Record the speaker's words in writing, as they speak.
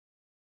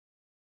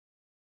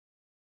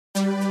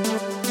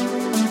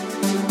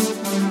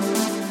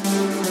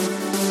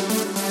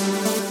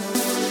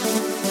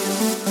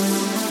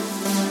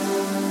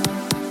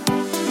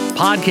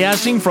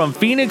Podcasting from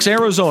Phoenix,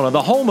 Arizona,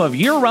 the home of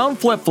year-round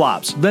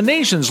flip-flops, the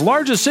nation's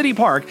largest city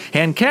park,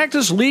 and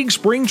Cactus League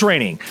spring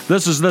training.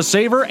 This is The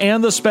Saver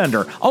and the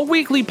Spender, a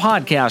weekly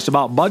podcast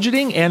about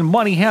budgeting and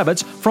money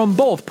habits from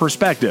both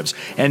perspectives.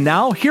 And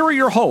now, here are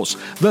your hosts,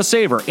 The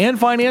Saver and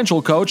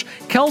financial coach,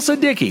 Kelsa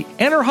Dickey,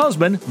 and her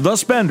husband, The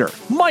Spender,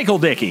 Michael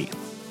Dickey.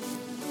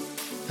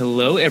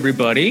 Hello,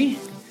 everybody.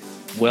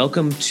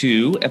 Welcome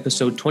to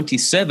episode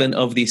 27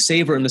 of the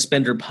Saver and the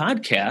Spender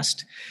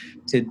podcast.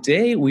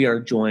 Today, we are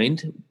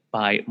joined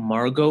by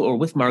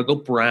Margo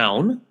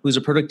Brown, who's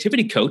a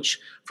productivity coach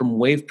from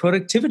Wave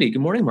Productivity.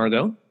 Good morning,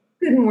 Margo.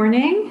 Good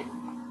morning.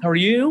 How are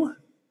you?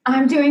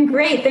 I'm doing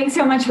great. Thanks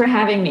so much for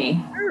having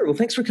me. Sure. Well,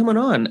 thanks for coming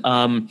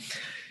on.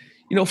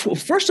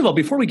 First of all,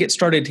 before we get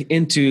started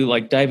into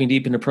diving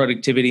deep into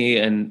productivity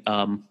and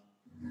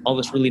all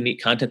this really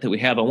neat content that we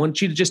have, I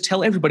want you to just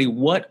tell everybody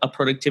what a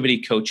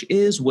productivity coach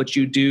is, what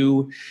you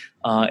do,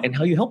 and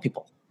how you help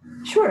people.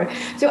 Sure.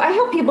 So I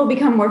help people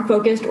become more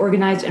focused,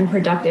 organized, and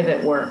productive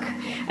at work.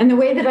 And the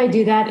way that I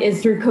do that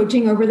is through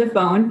coaching over the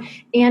phone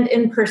and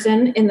in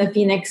person in the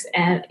Phoenix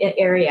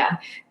area.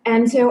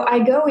 And so I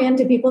go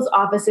into people's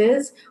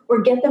offices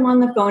or get them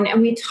on the phone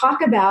and we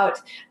talk about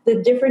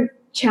the different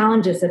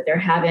challenges that they're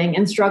having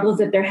and struggles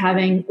that they're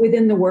having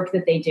within the work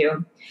that they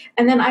do.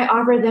 And then I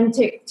offer them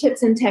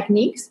tips and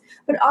techniques.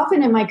 But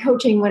often in my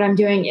coaching, what I'm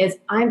doing is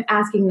I'm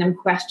asking them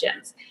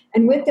questions.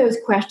 And with those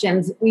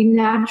questions, we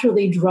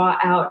naturally draw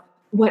out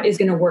what is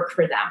going to work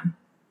for them.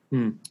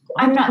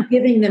 I'm not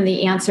giving them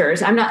the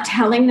answers. I'm not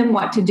telling them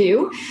what to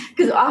do.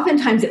 Because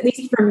oftentimes, at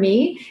least for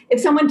me,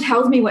 if someone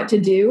tells me what to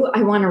do,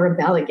 I want to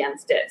rebel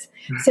against it.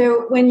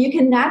 So when you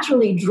can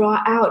naturally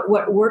draw out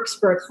what works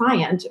for a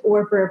client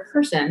or for a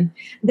person,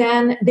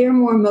 then they're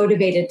more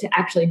motivated to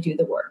actually do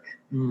the work.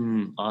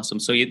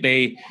 Awesome. So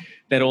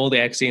that old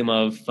axiom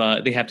of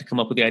they have to come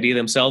up with the idea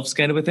themselves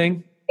kind of a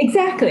thing?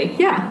 Exactly.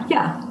 Yeah.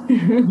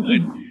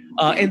 Good.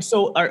 And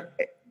so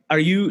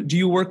do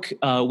you work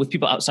with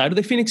people outside of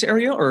the Phoenix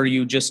area, or are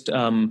you just...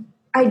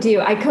 I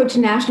do. I coach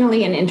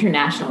nationally and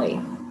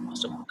internationally.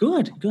 Awesome.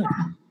 Good.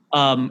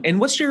 And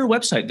what's your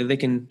website that they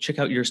can check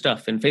out your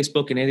stuff, and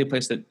Facebook and any other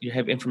place that you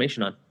have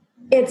information on?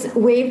 It's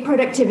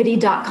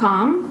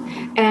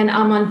waveproductivity.com, and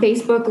I'm on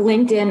Facebook,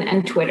 LinkedIn,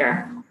 and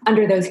Twitter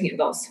under those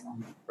handles.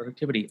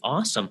 Productivity.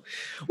 Awesome.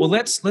 Well,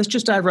 let's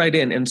just dive right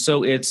in. And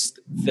so it's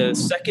the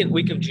second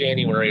week of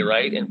January,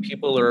 right? And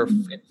people are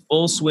in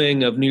full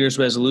swing of New Year's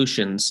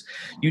resolutions.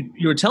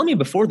 You were telling me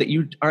before that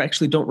you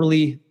don't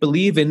really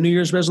believe in New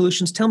Year's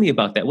resolutions. Tell me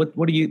about that.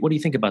 What do you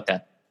think about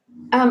that?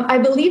 I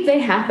believe they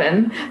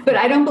happen, but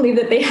I don't believe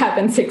that they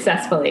happen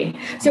successfully.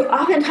 So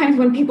oftentimes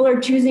when people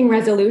are choosing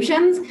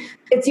resolutions,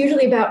 it's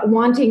usually about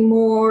wanting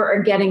more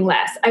or getting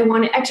less. I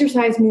want to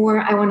exercise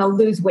more. I want to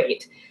lose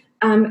weight.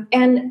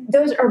 And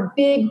those are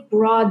big,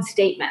 broad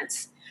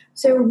statements.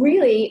 So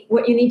really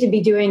what you need to be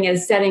doing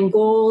is setting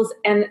goals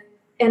and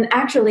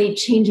actually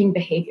changing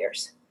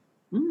behaviors.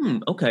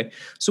 Okay.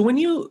 So when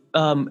you,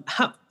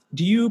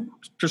 do you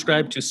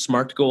prescribe to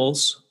SMART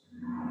goals?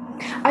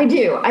 I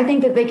do. I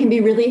think that they can be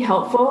really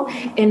helpful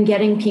in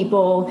getting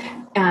people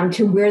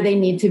to where they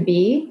need to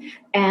be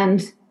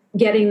and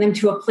getting them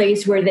to a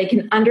place where they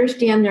can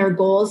understand their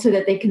goals so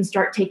that they can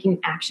start taking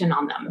action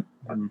on them.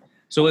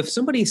 So if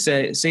somebody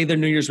say their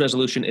New Year's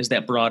resolution is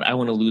that broad, I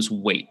want to lose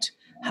weight,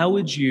 how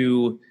would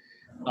you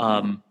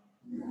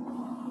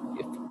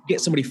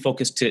get somebody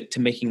focused to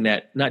making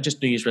that not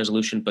just New Year's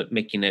resolution, but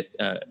making it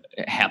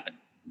happen?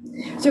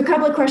 So a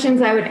couple of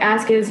questions I would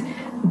ask is,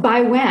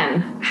 by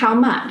when? How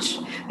much?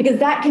 Because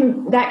that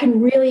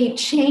can really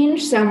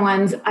change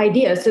someone's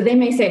idea. So they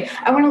may say,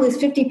 I want to lose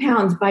 50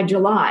 pounds by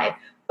July.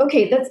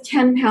 Okay, that's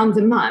 10 pounds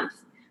a month.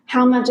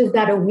 How much is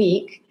that a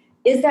week?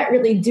 Is that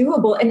really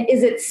doable? And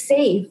is it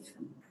safe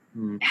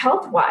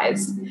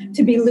health-wise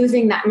to be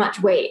losing that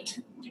much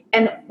weight?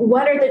 And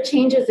what are the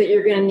changes that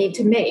you're going to need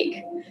to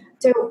make?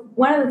 So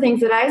one of the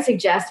things that I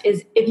suggest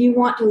is if you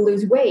want to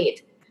lose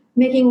weight,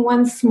 making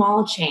one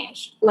small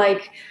change,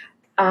 like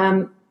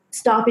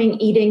stopping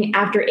eating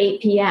after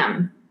 8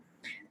 p.m.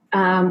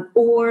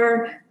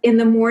 Or in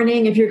the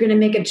morning, if you're going to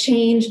make a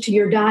change to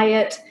your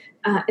diet,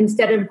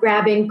 instead of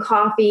grabbing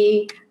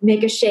coffee,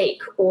 make a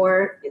shake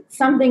or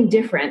something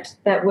different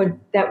that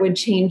would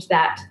change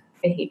that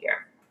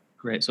behavior.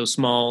 Great. So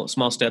small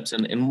steps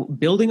and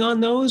building on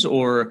those,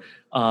 or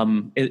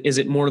is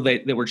it more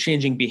that we're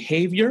changing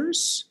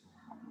behaviors,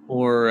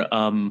 or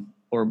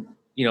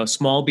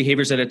small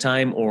behaviors at a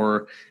time,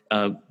 or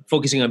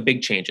focusing on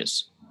big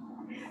changes?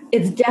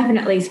 It's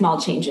definitely small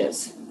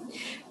changes.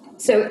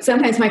 So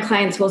sometimes my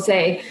clients will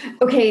say,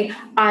 okay,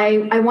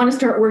 I want to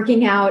start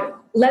working out.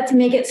 Let's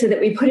make it so that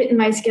we put it in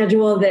my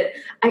schedule that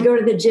I go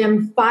to the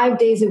gym 5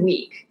 days a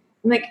week.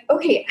 I'm like,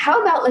 okay,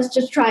 how about let's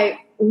just try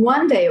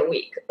 1 day a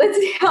week? Let's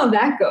see how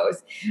that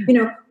goes.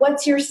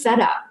 What's your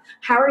setup?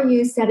 How are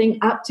you setting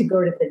up to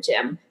go to the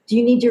gym? Do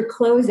you need your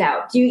clothes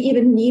out? Do you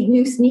even need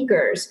new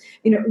sneakers?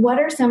 What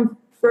are some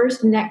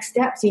first next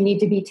steps you need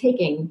to be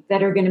taking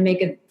that are going to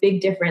make a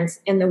big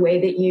difference in the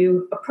way that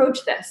you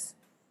approach this?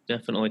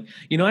 Definitely.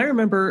 I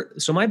remember,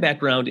 so my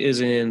background is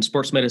in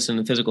sports medicine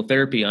and physical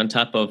therapy on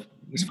top of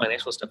this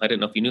financial stuff. I didn't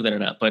know if you knew that or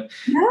not, but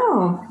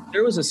No.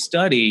 there was a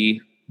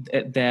study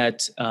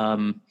that let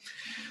me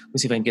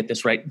see if I can get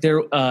this right.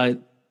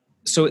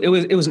 So it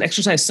was an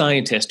exercise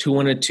scientist who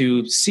wanted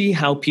to see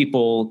how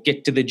people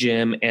get to the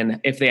gym and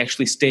if they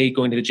actually stay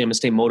going to the gym and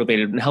stay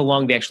motivated and how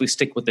long they actually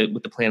stick with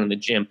the plan in the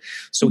gym.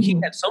 So he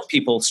had some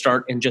people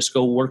start and just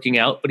go working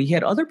out, but he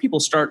had other people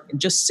start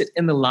and just sit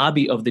in the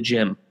lobby of the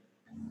gym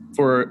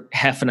for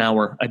half an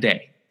hour a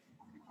day.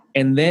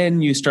 And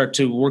then you start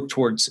to work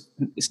towards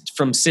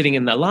from sitting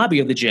in the lobby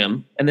of the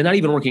gym and then not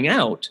even working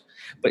out,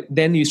 but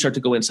then you start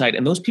to go inside.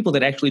 And those people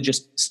that actually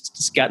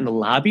just got in the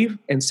lobby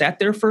and sat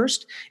there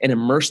first and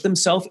immersed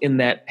themselves in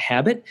that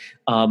habit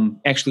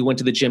actually went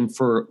to the gym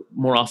for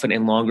more often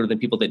and longer than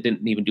people that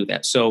didn't even do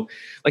that. So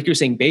like you're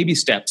saying, baby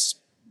steps.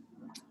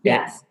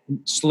 Yes.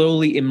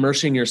 Slowly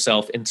immersing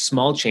yourself in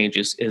small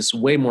changes is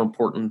way more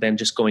important than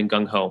just going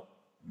gung-ho.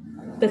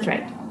 That's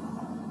right.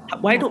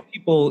 Why don't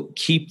people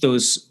keep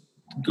those,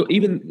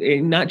 even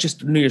not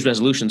just New Year's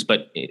resolutions,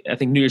 but I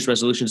think New Year's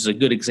resolutions is a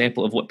good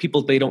example of what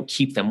people, they don't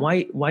keep them.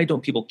 Why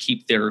don't people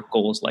keep their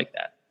goals like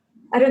that?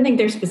 I don't think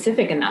they're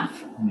specific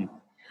enough.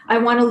 I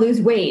want to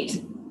lose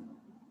weight.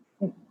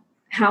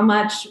 How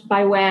much,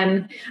 by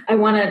when? I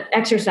want to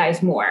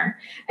exercise more.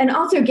 And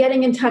also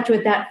getting in touch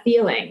with that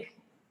feeling.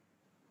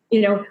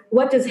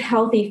 What does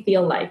healthy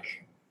feel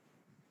like?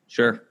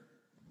 Sure.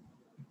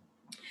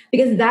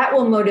 Because that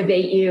will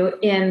motivate you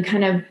in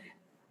kind of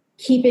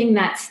keeping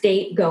that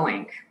state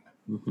going.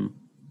 Mm-hmm.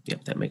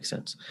 Yep, that makes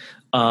sense.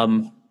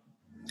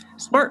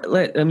 SMART,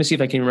 let me see if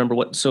I can remember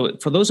so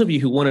for those of you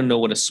who want to know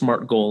what a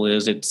SMART goal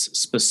is, it's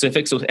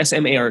specific. So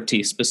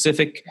SMART,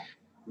 specific,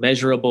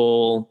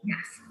 measurable. Yes.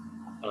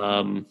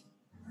 Do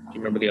you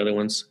remember the other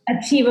ones?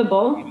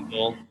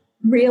 Achievable,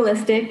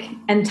 realistic,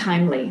 and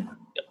timely.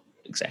 Yep,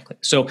 exactly.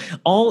 So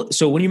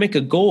when you make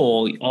a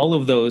goal, all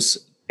of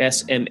those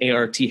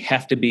SMART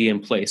have to be in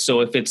place.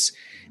 So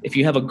if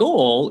you have a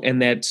goal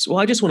and that's,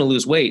 I just want to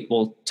lose weight,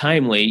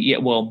 timely, yeah,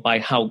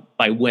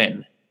 by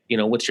when?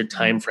 What's your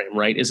time frame,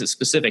 right? Is it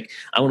specific?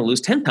 I want to lose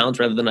 10 pounds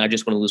rather than I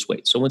just want to lose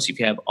weight. So once you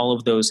have all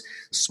of those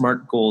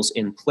SMART goals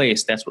in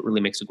place, that's what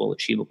really makes a goal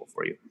achievable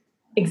for you.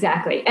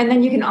 Exactly. And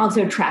then you can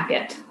also track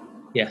it.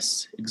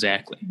 Yes,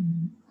 exactly.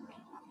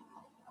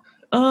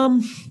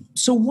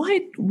 So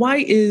why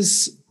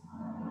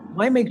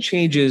make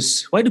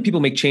changes? Why do people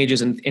make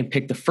changes and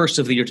pick the first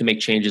of the year to make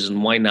changes,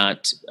 and why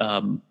not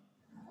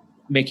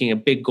making a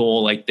big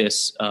goal like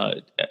this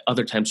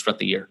other times throughout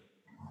the year?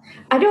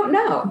 I don't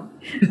know.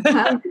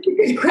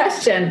 Good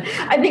question.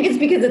 I think it's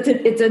because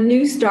it's a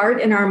new start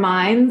in our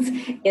minds.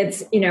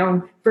 It's,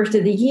 first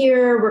of the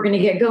year, we're going to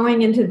get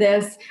going into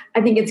this.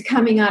 I think it's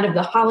coming out of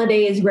the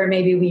holidays where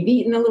maybe we've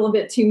eaten a little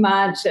bit too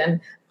much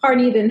and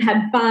partied and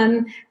had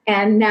fun.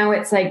 And now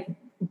it's like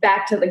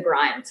back to the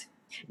grind.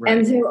 Right.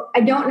 And so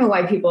I don't know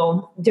why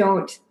people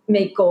don't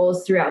make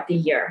goals throughout the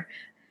year.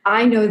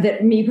 I know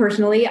that me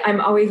personally, I'm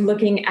always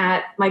looking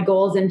at my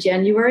goals in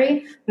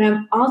January, but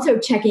I'm also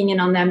checking in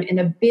on them in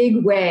a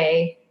big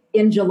way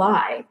in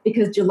July,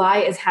 because July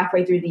is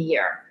halfway through the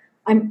year.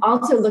 I'm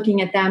also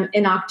looking at them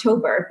in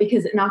October,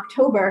 because in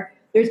October,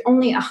 there's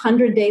only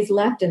 100 days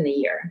left in the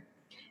year.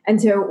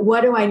 And so what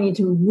do I need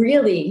to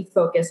really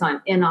focus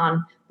on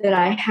that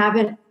I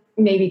haven't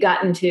maybe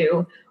gotten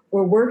to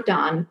or worked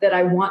on that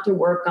I want to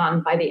work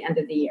on by the end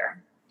of the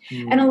year?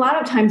 And a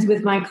lot of times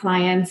with my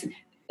clients,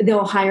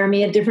 they'll hire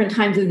me at different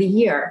times of the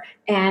year.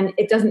 And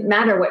it doesn't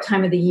matter what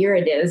time of the year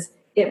it is.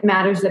 It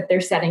matters that they're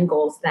setting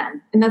goals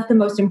then. And that's the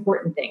most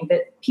important thing,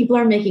 that people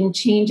are making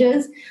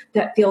changes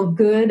that feel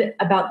good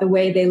about the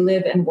way they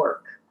live and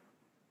work.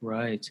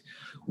 Right.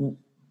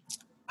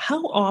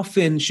 How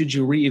often should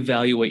you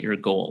reevaluate your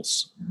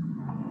goals?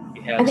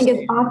 I think as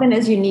often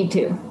as you need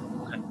to.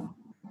 Okay.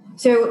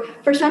 So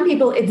for some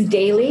people, it's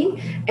daily.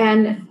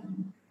 And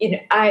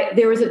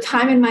there was a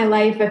time in my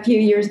life a few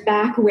years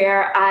back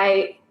where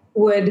I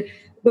would,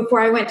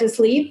 before I went to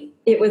sleep,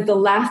 it was the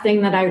last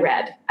thing that I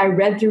read. I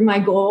read through my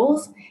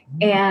goals,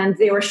 and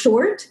they were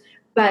short,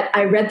 but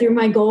I read through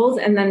my goals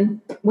and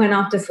then went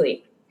off to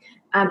sleep.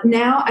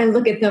 Now I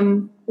look at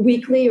them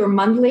weekly or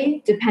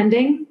monthly,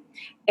 depending,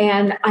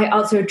 and I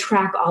also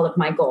track all of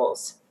my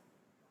goals.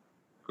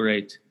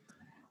 Great.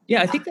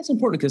 Yeah, I think that's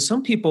important, because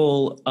some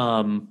people,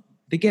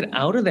 they get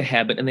out of the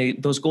habit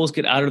and those goals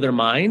get out of their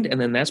mind. And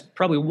then that's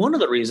probably one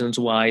of the reasons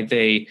why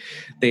they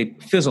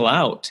fizzle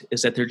out,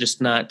 is that they're just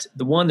not,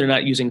 they're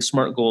not using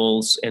SMART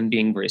goals and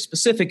being very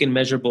specific and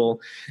measurable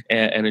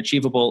and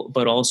achievable,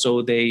 but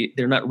also they're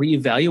not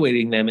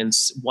reevaluating them and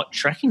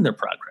tracking their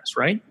progress,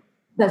 right?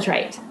 That's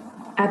right.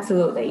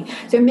 Absolutely.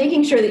 So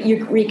making sure that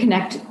you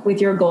reconnect with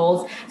your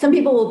goals. Some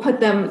people will put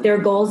their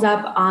goals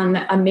up on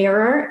a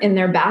mirror in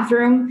their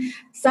bathroom,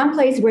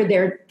 someplace where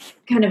they're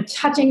kind of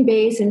touching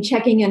base and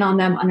checking in on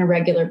them on a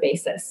regular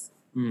basis.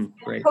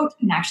 Great. Coach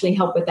can actually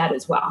help with that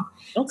as well.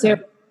 Okay.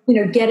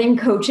 So, getting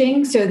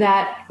coaching so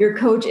that your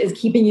coach is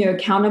keeping you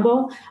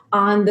accountable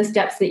on the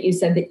steps that you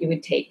said that you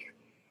would take.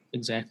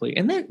 Exactly.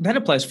 And that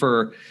applies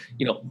for,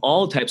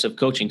 all types of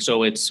coaching.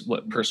 So it's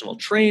personal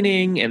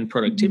training and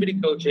productivity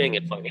coaching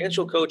and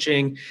financial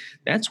coaching.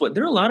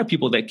 There are a lot of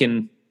people that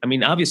can,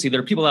 obviously there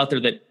are people out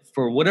there that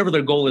for whatever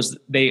their goal is,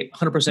 they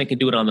 100% can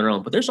do it on their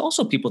own, but there's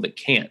also people that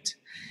can't,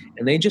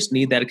 and they just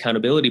need that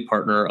accountability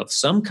partner of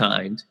some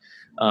kind,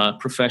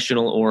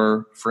 professional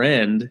or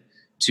friend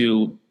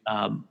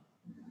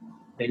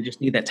they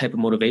just need that type of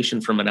motivation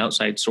from an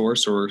outside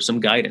source or some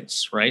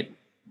guidance, right?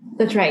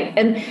 That's right.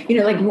 And,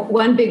 like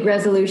one big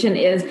resolution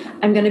is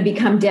I'm going to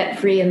become debt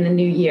free in the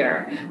new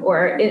year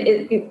or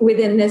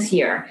within this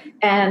year,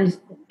 and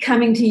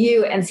coming to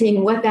you and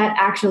seeing what that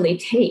actually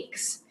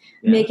takes,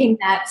 making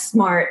that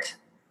smart,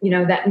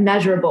 that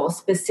measurable,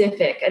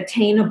 specific,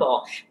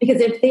 attainable.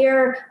 Because if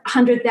they're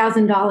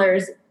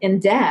 $100,000 in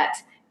debt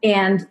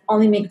and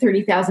only make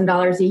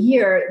 $30,000 a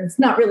year, it's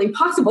not really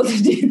possible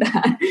to do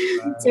that.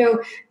 Right.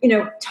 So,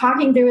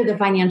 talking through with a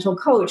financial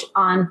coach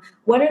on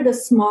what are the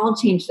small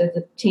changes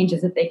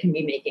that they can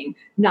be making,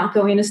 not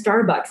going to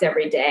Starbucks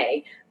every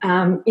day,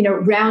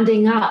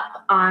 rounding up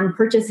on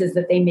purchases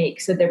that they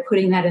make. So they're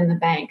putting that in the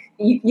bank.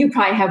 You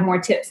probably have more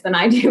tips than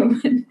I do.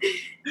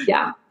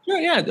 Yeah.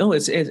 Yeah. No,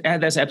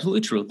 that's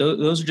absolutely true.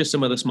 Those are just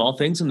some of the small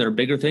things, and there are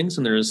bigger things,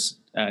 and there's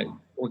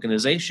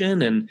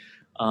organization. And,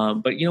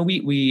 but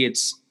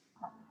it's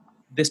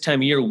this time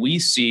of year, we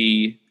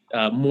see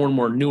more and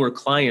more newer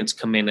clients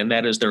come in, and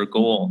that is their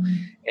goal.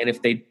 Mm-hmm. And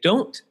if they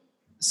don't,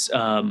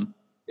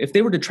 if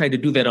they were to try to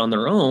do that on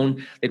their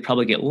own, they'd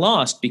probably get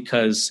lost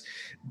because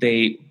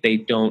they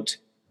don't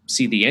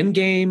see the end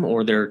game,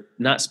 or they're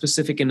not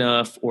specific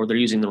enough, or they're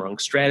using the wrong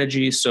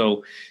strategy.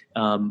 So,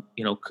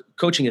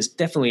 coaching is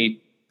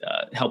definitely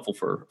helpful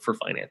for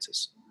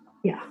finances.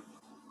 Yeah.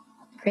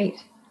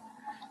 Great.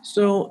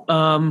 So,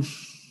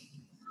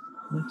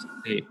 let's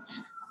see.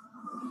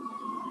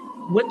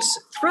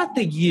 Throughout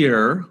the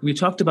year, we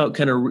talked about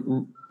kind of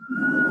reassessing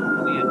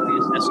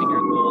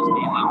your goals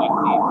daily,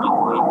 weekly,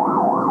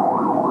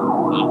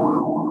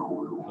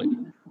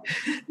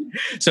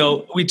 monthly.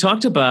 So we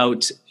talked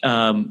about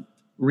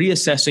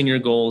reassessing your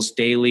goals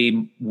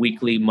daily,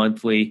 weekly,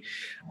 monthly.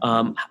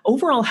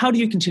 Overall, how do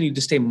you continue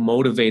to stay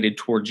motivated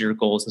towards your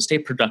goals and stay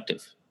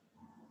productive?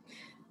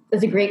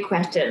 That's a great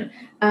question.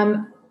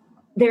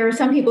 There are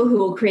some people who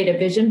will create a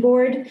vision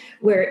board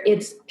where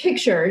it's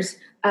pictures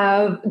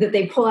that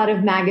they pull out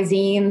of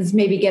magazines,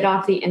 maybe get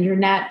off the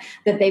internet,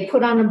 that they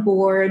put on a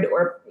board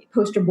or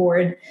poster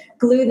board,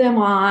 glue them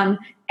on,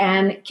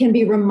 and can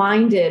be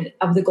reminded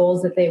of the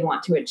goals that they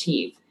want to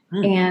achieve.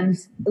 And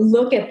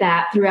look at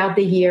that throughout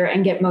the year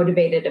and get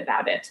motivated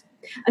about it.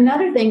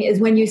 Another thing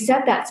is when you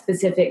set that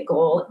specific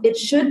goal, it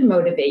should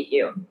motivate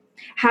you.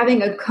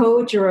 Having a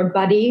coach or a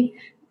buddy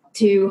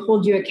to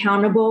hold you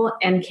accountable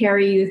and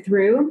carry you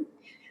through.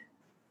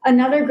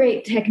 Another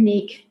great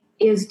technique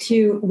is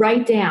to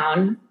write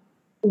down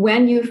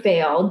when you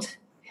failed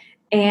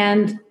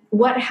and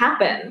what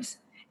happened,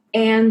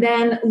 and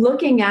then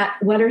looking at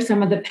what are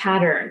some of the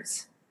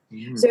patterns.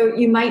 Mm-hmm. So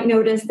you might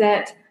notice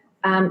that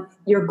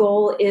your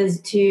goal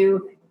is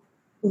to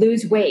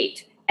lose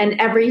weight.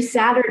 And every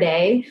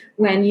Saturday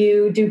when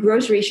you do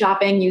grocery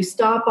shopping, you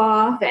stop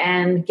off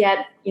and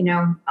get,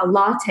 a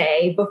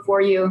latte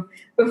before you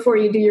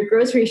do your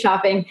grocery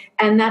shopping.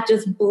 And that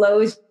just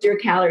blows your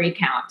calorie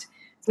count.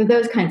 So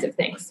those kinds of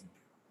things.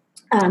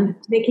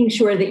 Making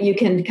sure that you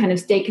can kind of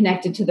stay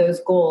connected to those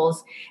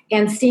goals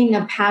and seeing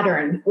a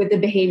pattern with the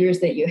behaviors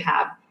that you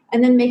have,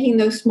 and then making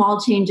those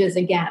small changes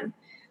again.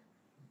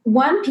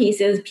 One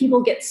piece is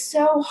people get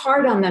so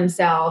hard on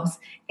themselves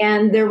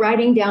and they're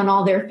writing down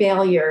all their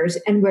failures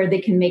and where they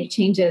can make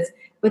changes,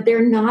 but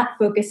they're not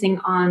focusing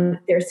on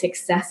their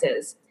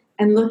successes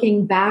and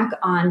looking back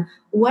on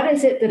what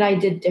is it that I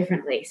did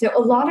differently. So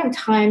a lot of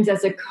times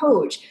as a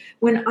coach,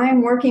 when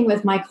I'm working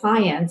with my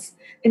clients,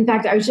 in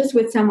fact, I was just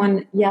with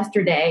someone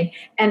yesterday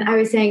and I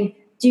was saying,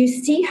 do you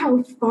see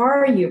how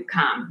far you've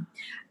come?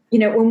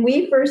 When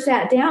we first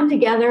sat down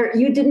together,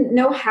 you didn't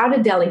know how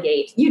to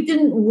delegate. You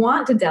didn't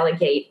want to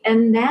delegate.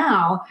 And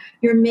now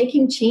you're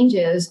making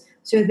changes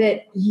so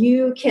that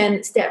you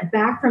can step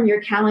back from your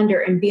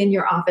calendar and be in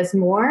your office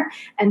more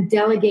and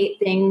delegate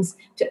things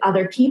to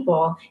other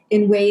people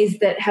in ways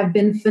that have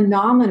been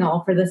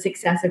phenomenal for the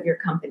success of your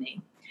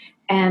company.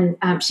 And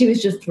she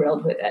was just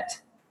thrilled with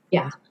it.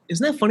 Yeah.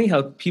 Isn't that funny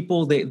how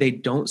people, they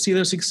don't see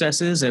their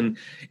successes and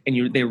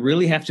they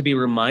really have to be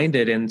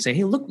reminded and say,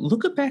 hey,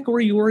 look back where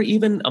you were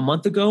even a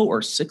month ago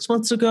or 6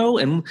 months ago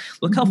and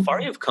look how far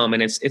you've come.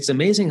 And it's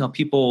amazing how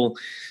people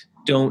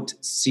don't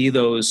see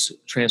those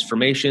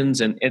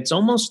transformations. And it's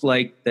almost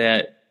like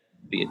that,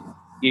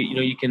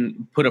 you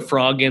can put a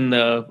frog in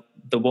the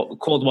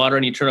cold water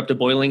and you turn up to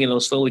boiling and it'll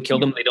slowly kill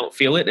them. They don't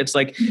feel it. It's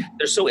like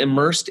they're so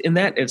immersed in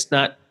that. It's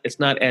not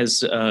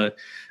as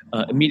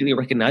immediately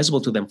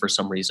recognizable to them for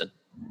some reason.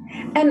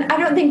 And I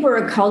don't think we're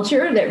a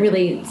culture that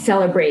really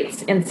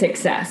celebrates in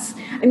success.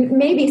 I mean,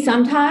 maybe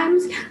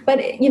sometimes,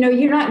 but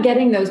you're not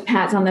getting those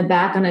pats on the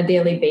back on a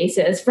daily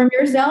basis from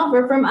yourself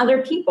or from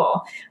other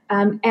people.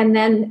 And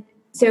then,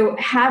 so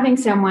having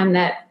someone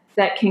that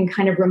can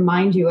kind of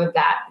remind you of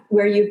that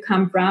where you've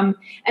come from,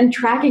 and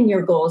tracking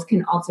your goals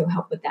can also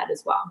help with that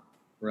as well.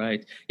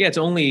 Right. Yeah. It's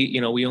only,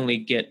 we only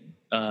get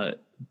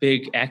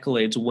big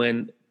accolades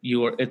when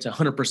it's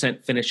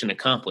 100% finished and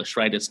accomplished,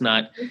 right? It's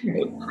not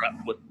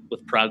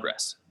with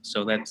progress.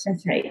 So that's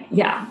right.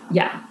 Yeah.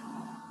 Yeah.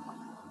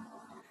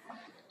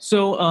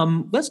 So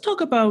let's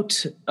talk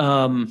about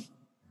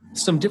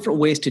some different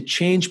ways to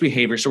change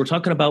behavior. So we're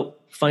talking about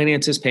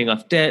finances, paying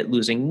off debt,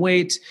 losing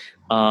weight,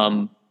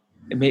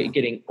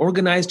 getting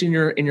organized in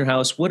your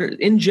house.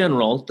 In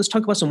general, let's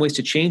talk about some ways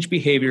to change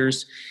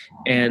behaviors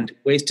and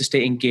ways to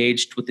stay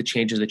engaged with the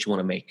changes that you want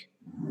to make.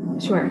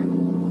 Sure.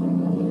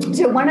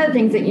 So one of the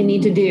things that you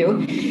need to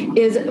do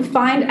is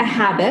find a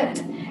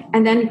habit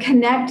and then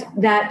connect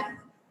that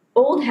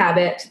old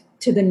habit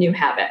to the new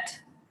habit.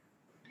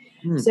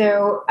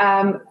 So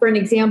for an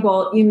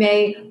example, you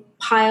may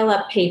pile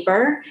up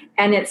paper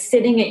and it's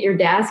sitting at your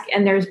desk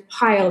and there's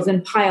piles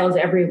and piles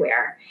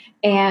everywhere.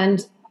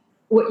 And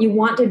what you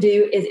want to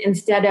do is,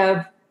 instead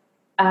of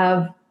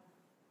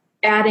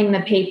adding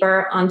the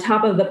paper on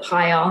top of the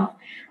pile,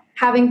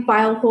 having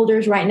file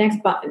folders right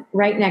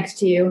next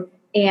to you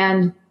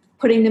and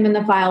putting them in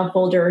the file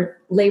folder,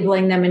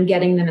 labeling them and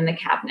getting them in the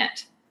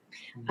cabinet.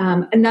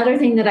 Another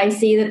thing that I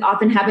see that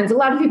often happens, a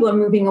lot of people are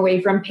moving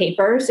away from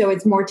paper, so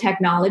it's more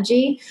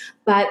technology,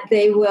 but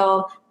they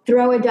will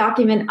throw a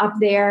document up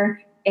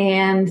there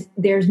and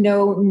there's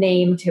no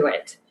name to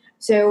it.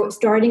 So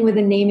starting with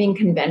a naming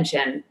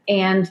convention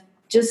and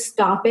just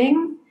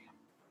stopping,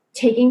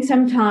 taking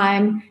some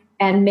time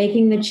and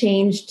making the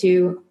change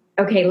to,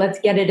 okay, let's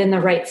get it in the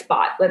right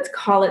spot. Let's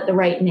call it the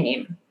right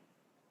name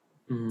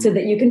so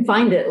that you can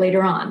find it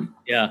later on.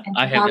 Yeah,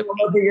 I have it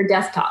over your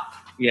desktop.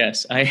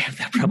 Yes, I have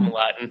that problem a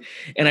lot.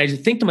 And I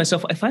think to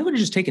myself, if I would have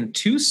just taken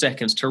 2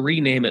 seconds to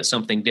rename it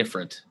something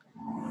different,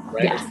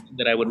 right? Yes.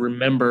 That I would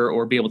remember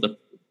or be able to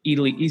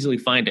easily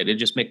find it. It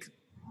just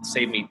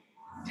save me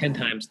 10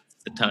 times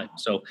the time.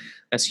 So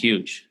that's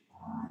huge.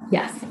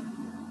 Yes.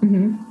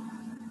 Mm-hmm.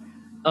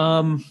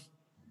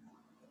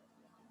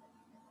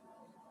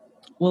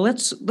 Well,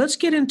 let's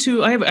get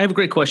into. I have a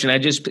great question. It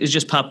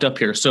just popped up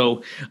here.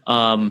 So,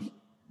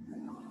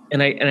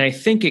 and I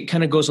think it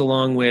kind of goes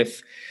along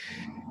with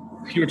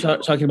you were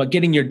talking about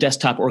getting your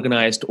desktop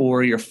organized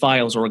or your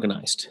files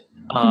organized.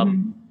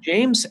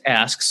 James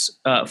asks,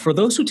 for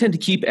those who tend to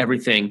keep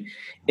everything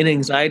in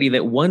anxiety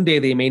that one day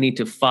they may need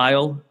that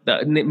file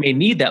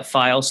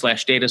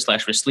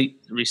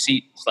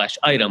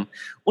 /data/receipt/item,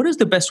 what is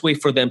the best way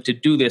for them to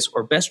do this,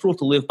 or best rule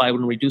to live by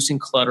when reducing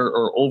clutter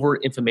or over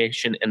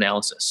information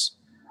analysis?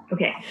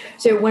 Okay.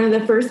 So one of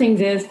the first things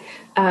is,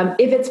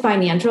 if it's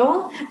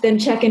financial, then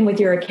check in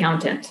with your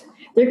accountant.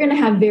 They're going to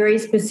have very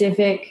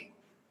specific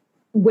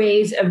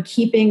ways of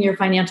keeping your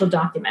financial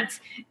documents.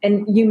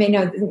 And you may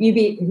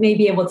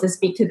be able to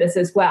speak to this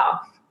as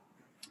well.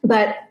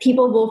 But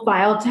people will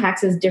file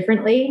taxes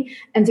differently.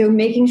 And so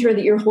making sure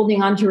that you're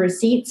holding on to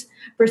receipts,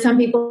 for some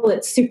people,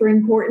 it's super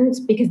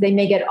important because they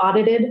may get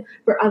audited.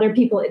 For other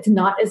people, it's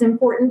not as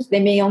important. They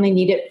may only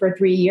need it for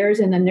 3 years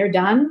and then they're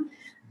done.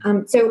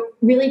 So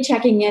really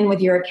checking in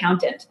with your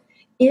accountant.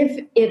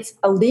 If it's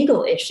a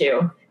legal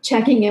issue,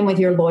 checking in with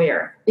your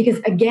lawyer, because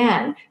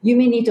again, you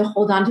may need to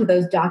hold on to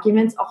those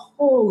documents a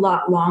whole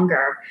lot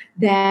longer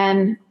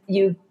than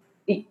a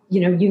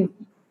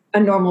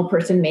normal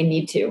person may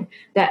need to,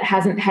 that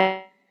hasn't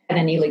had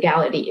any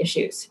legality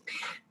issues.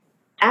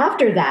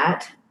 After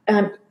that,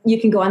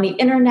 you can go on the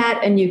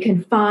internet and you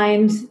can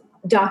find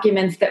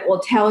documents that will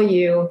tell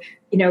you,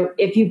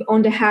 if you've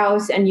owned a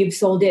house and you've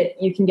sold it,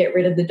 you can get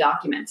rid of the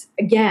documents.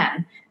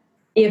 Again,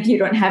 if you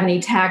don't have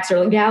any tax or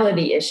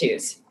legality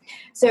issues.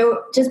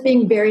 So just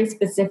being very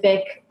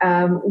specific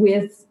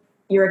with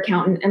your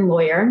accountant and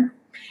lawyer.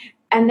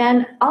 And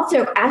then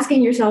also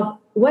asking yourself,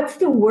 what's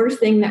the worst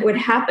thing that would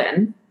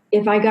happen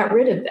if I got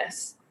rid of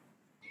this?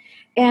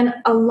 And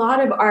a lot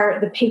of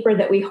the paper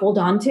that we hold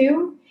on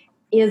to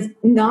is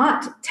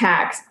not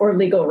tax or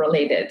legal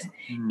related.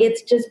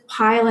 It's just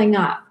piling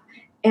up.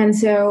 And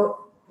so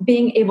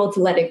being able to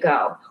let it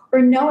go,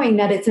 or knowing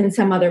that it's in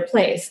some other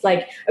place.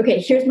 Like, okay,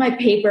 here's my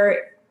paper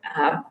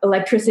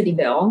electricity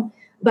bill,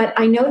 but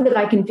I know that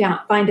I can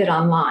find it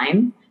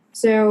online.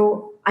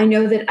 So I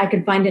know that I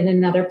could find it in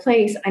another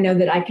place. I know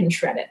that I can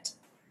shred it.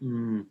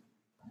 And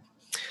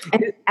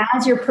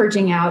as you're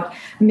purging out,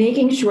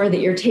 making sure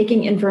that you're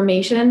taking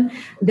information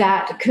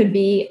that could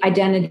be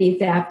identity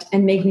theft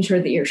and making sure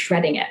that you're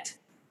shredding it.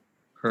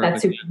 Perfect.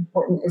 That's super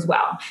important as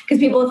well. Because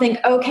people think,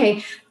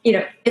 okay,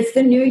 it's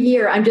the new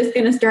year, I'm just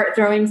going to start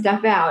throwing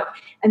stuff out.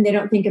 And they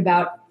don't think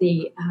about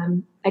the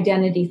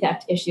identity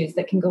theft issues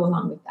that can go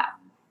along with that.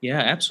 Yeah,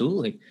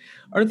 absolutely.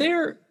 Are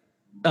there,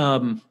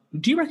 do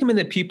you recommend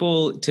that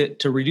people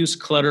to reduce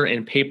clutter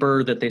and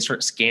paper, that they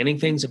start scanning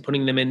things and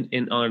putting them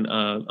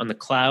on the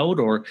cloud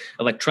or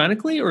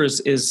electronically, or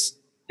is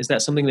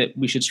that something that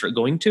we should start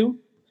going to?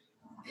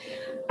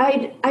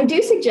 I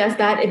do suggest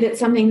that if it's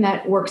something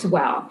that works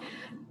well.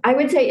 I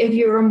would say if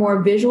you're a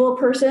more visual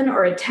person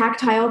or a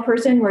tactile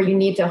person where you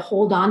need to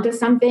hold on to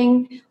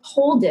something,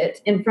 hold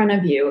it in front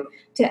of you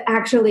to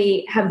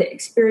actually have the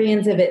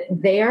experience of it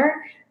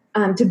there.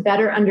 to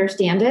better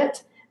understand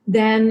it,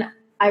 then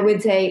I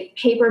would say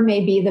paper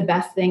may be the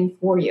best thing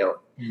for you.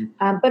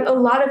 But a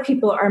lot of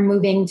people are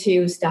moving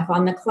to stuff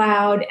on the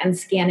cloud and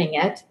scanning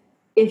it.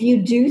 If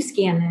you do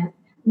scan it,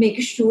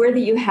 make sure that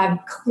you have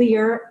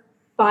clear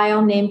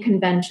file name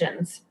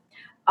conventions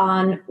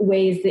on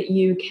ways that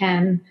you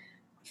can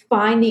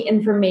find the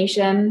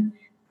information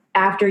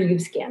after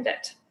you've scanned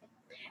it.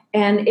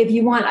 And if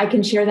you want, I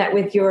can share that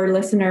with your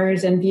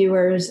listeners and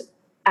viewers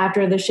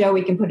after the show.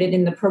 We can put it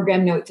in the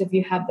program notes if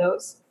you have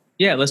those.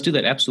 Yeah, let's do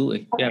that.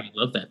 Absolutely. Okay. Yeah, I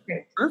love that.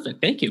 Great.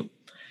 Perfect. Thank you.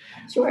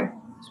 Sure.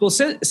 Well,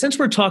 since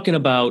we're talking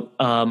about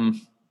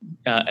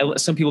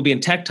some people being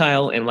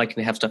tactile and liking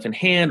to have stuff in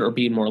hand or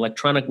being more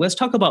electronic, let's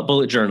talk about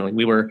bullet journaling.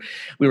 We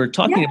were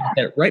talking about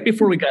that right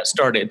before we got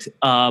started.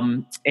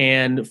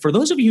 And for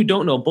those of you who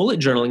don't know bullet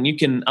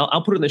journaling,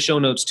 I'll put in the show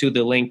notes to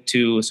the link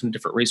to some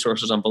different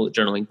resources on bullet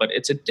journaling, but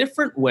it's a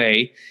different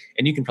way,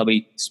 and you can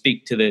probably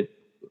speak to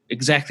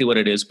exactly what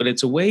it is, but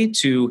it's a way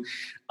to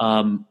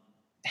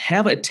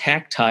have a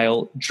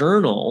tactile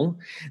journal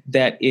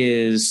that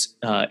is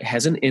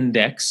has an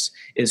index,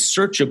 is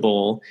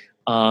searchable.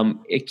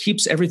 It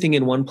keeps everything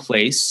in one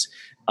place.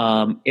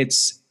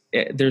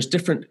 There's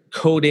different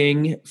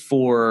coding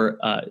for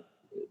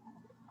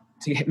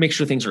to make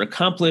sure things are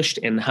accomplished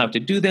and how to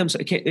do them. So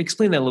I can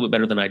explain that a little bit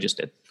better than I just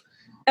did.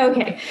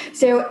 Okay,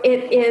 so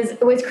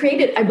it was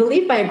created, I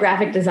believe, by a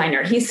graphic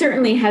designer. He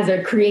certainly has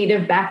a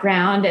creative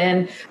background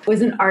and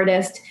was an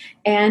artist.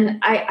 And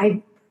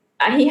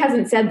he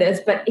hasn't said this,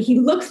 but he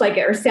looks like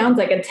it or sounds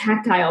like a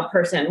tactile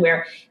person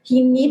where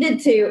he needed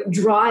to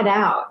draw it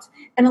out.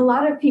 And a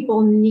lot of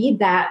people need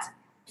that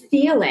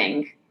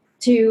feeling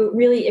to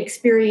really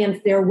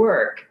experience their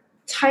work.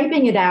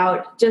 Typing it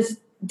out just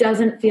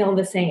doesn't feel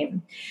the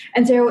same.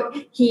 And so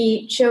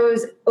he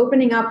chose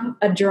opening up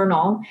a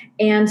journal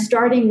and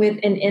starting with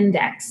an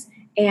index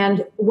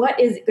and what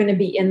is going to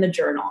be in the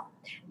journal.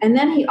 And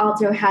then he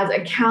also has a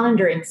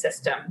calendaring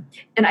system.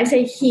 And I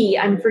say he,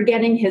 I'm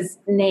forgetting his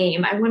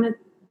name. I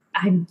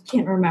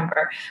can't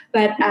remember,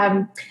 but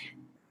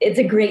it's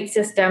a great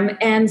system.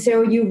 And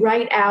so you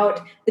write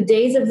out the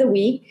days of the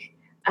week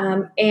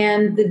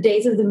and the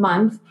days of the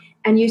month,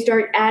 and you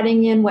start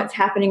adding in what's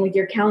happening with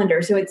your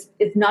calendar. So it's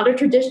not a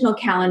traditional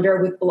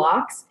calendar with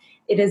blocks.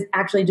 It is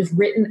actually just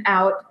written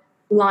out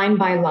line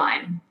by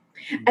line.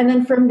 And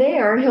then from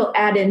there, he'll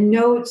add in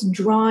notes,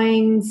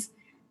 drawings,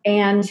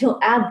 and he'll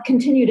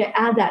continue to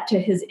add that to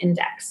his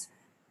index.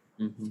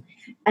 Mm-hmm.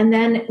 And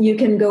then you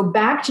can go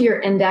back to your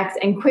index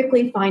and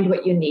quickly find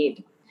what you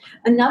need.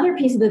 Another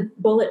piece of the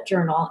bullet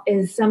journal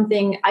is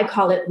something, I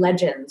call it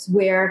legends,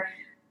 where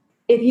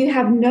if you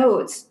have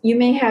notes, you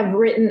may have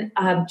written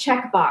a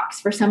checkbox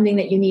for something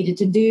that you needed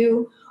to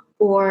do,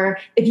 or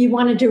if you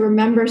wanted to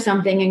remember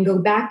something and go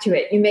back to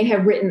it, you may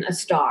have written a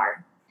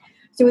star.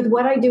 So with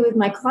what I do with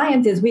my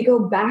clients is we go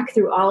back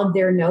through all of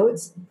their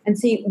notes and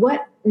see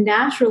what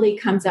naturally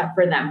comes up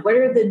for them. What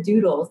are the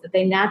doodles that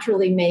they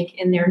naturally make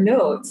in their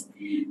notes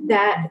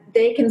that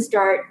they can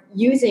start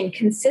using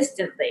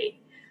consistently,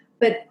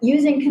 but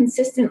using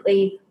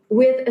consistently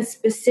with a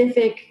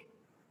specific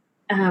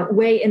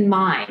way in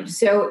mind.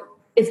 So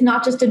it's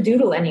not just a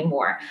doodle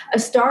anymore. A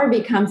star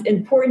becomes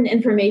important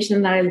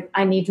information that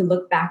I need to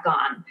look back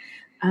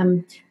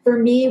on. For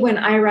me, when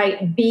I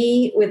write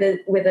B with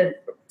a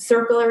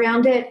circle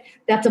around it,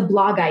 that's a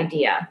blog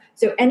idea.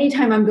 So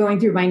anytime I'm going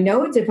through my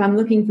notes, if I'm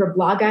looking for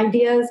blog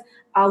ideas,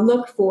 I'll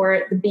look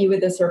for the B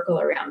with a circle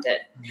around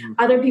it. Mm-hmm.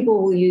 Other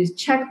people will use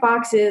check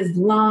boxes,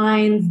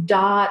 lines,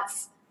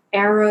 dots,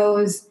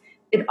 arrows.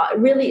 It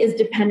really is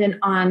dependent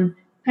on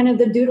kind of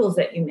the doodles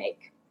that you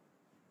make.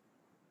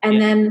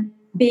 And then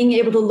being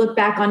able to look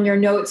back on your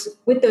notes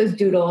with those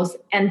doodles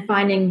and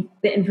finding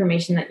the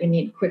information that you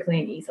need quickly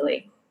and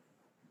easily.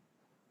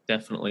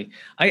 Definitely.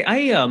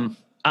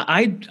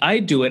 I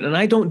do it, and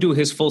I don't do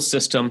his full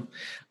system.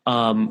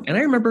 And I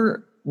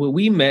remember when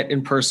we met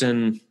in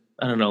person,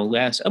 I don't know,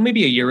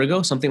 maybe a year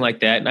ago, something like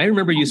that. And I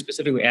remember you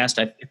specifically asked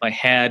if I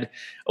had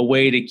a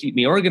way to keep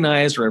me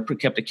organized or I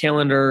kept a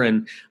calendar.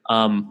 And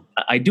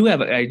I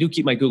do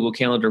keep my Google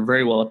Calendar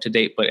very well up to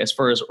date. But as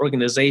far as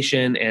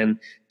organization and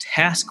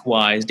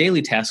task-wise,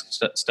 daily task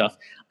stuff,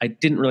 I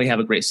didn't really have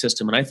a great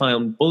system. And I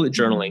found bullet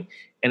journaling,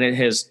 and it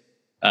has,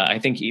 I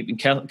think even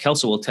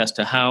Kelsey will attest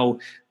to how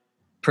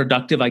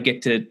productive I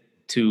get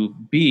to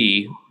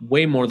be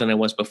way more than I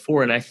was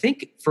before. And I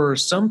think for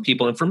some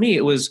people, and for me,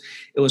 it was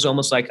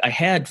almost like I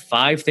had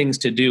 5 things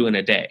to do in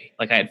a day.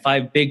 Like I had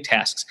 5 big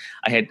tasks.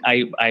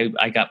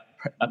 I got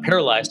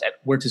paralyzed at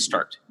where to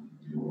start,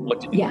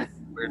 what to do,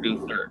 where to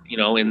do third,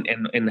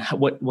 and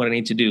what I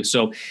need to do.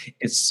 So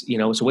it's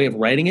a way of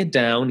writing it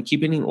down,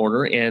 keeping it in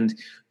order. And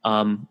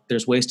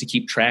there's ways to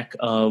keep track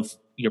of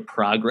your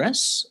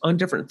progress on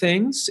different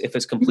things. If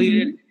it's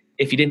completed, mm-hmm.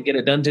 If you didn't get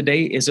it done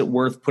today, is it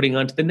worth putting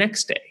on to the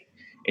next day?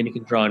 And you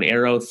can draw an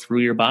arrow through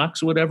your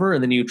box or whatever,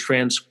 and then you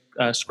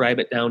transcribe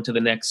it down to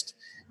the next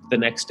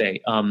day.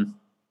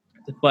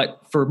 But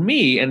for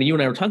me, and you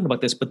and I were talking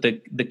about this, but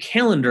the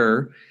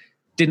calendar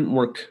didn't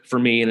work for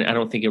me, and I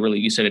don't think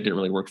you said it didn't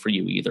really work for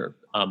you either.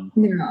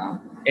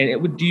 No.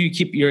 And do you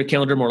keep your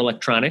calendar more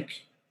electronic?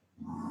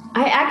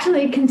 I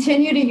actually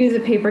continue to use a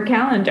paper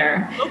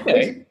calendar,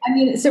 Okay.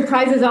 which,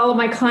 surprises all of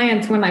my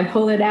clients when I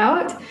pull it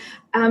out.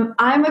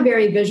 I'm a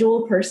very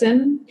visual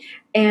person,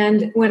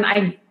 and when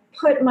I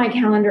put my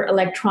calendar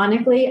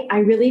electronically, I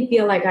really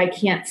feel like I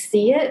can't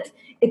see it.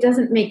 It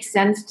doesn't make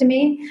sense to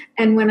me.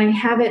 And when I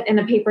have it in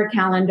a paper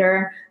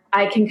calendar,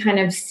 I can kind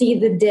of see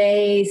the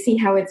day, see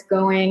how it's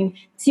going,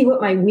 see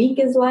what my week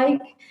is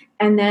like,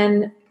 and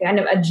then kind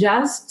of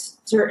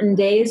adjust certain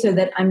days so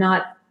that I'm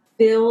not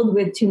filled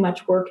with too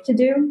much work to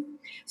do.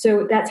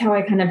 So that's how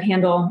I kind of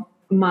handle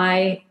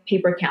my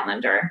paper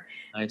calendar.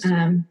 Nice.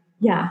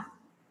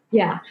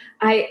 Yeah.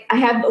 I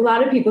have a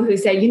lot of people who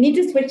say, you need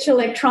to switch to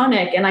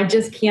electronic, and I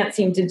just can't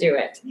seem to do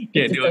it.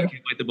 Can't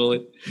bite the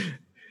bullet.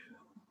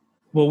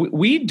 Well,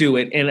 we do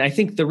it, and I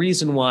think the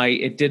reason why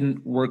it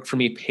didn't work for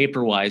me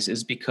paper-wise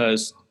is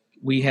because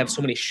we have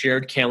so many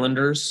shared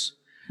calendars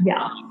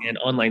and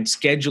online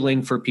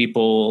scheduling for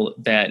people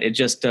that it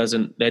just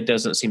doesn't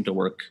seem to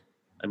work.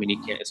 I mean,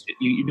 you can't.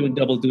 You're doing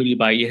double duty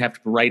you have to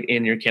write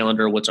in your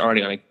calendar what's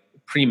already on a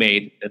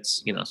pre-made.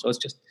 That's so it's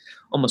just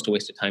almost a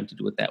waste of time to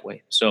do it that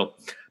way. So,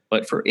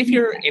 but if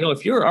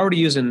you're already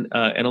using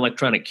an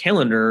electronic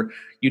calendar,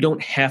 you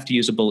don't have to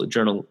use a bullet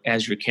journal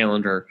as your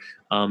calendar.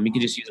 You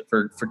can just use it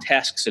for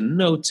tasks and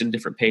notes and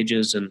different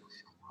pages, and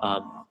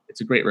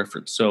it's a great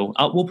reference. So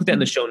we'll put that in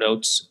the show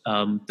notes,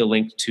 the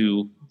link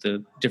to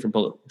the different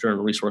bullet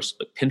journal resources.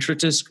 But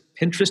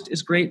Pinterest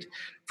is great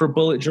for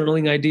bullet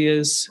journaling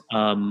ideas.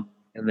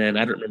 And then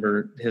I don't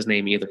remember his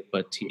name either,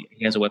 but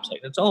he has a website.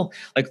 It's all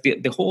like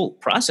the whole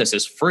process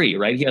is free,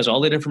 right? He has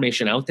all that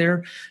information out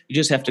there. You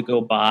just have to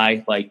go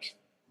by I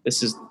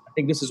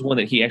think this is one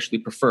that he actually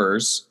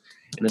prefers.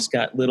 And it's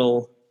got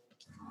little,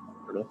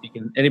 I don't know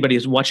if anybody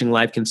who's watching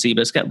live can see,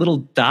 but it's got little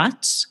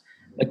dots,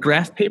 like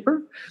graph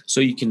paper. So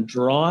you can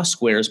draw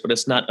squares, but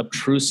it's not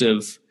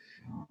obtrusive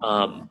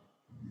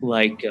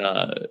like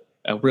a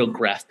real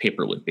graph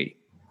paper would be.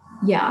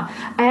 Yeah,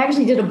 I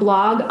actually did a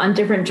blog on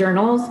different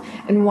journals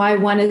and why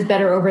one is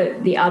better over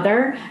the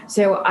other.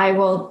 So I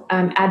will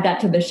add that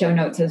to the show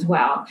notes as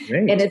well.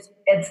 Great. And it's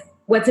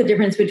what's the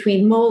difference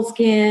between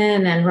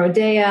Moleskine and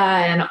Rodea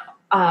and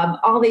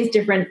all these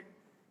different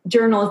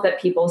journals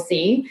that people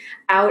see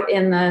out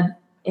in the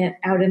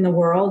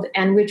world,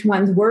 and which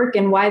ones work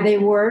and why they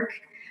work.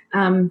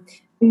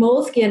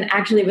 Moleskine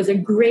actually was a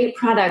great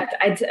product.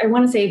 I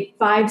want to say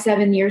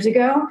 5-7 years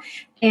ago,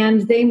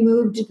 and they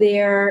moved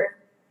their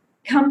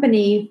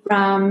company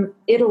from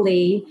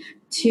Italy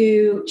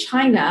to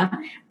China,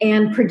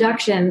 and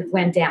production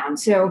went down.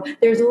 So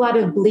there's a lot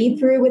of bleed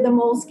through with the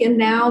Moleskine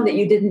now that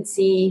you didn't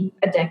see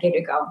a decade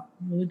ago.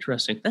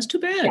 Interesting. That's too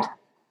bad. Yeah.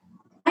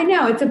 I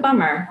know, it's a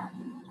bummer.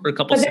 For a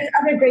couple. But there's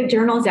other great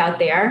journals out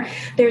there.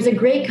 There's a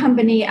great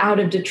company out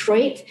of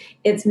Detroit.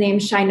 It's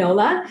named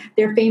Shinola.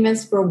 They're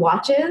famous for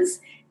watches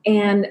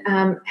and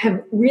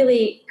have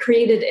really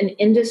created an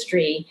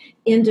industry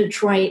in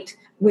Detroit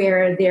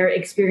where they're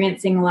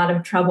experiencing a lot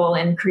of trouble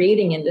in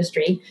creating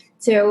industry.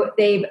 So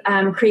they've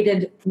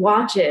created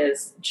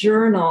watches,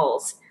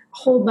 journals, a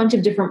whole bunch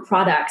of different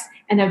products,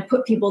 and have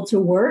put people to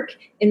work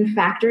in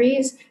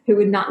factories who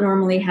would not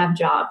normally have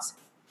jobs.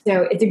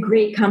 So it's a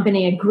great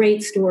company, a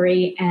great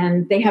story,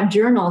 and they have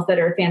journals that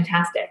are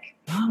fantastic.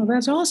 Oh,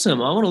 that's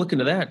awesome. I want to look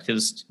into that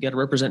because you got to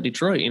represent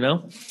Detroit,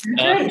 That's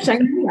right,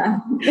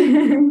 Shinola.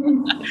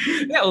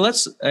 Yeah, well,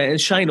 that's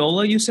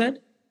Shinola, you said?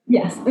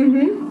 Yes.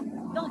 Mm-hmm.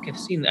 I feel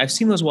like I've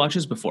seen those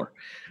watches before.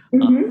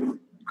 Mm-hmm.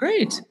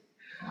 Great.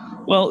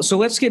 Well, so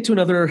let's get to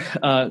another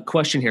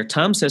question here.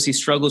 Tom says he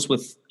struggles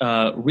with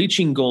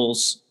reaching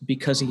goals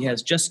because he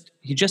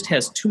just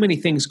has too many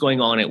things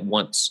going on at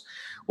once.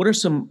 What are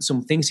some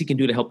things he can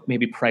do to help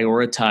maybe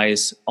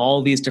prioritize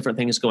all these different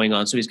things going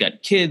on? So he's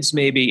got kids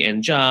maybe,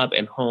 and job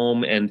and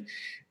home and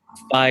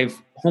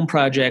 5 home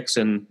projects.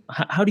 And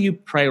how do you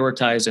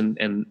prioritize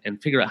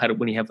and figure out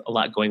when you have a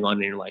lot going on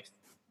in your life?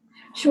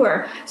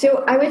 Sure.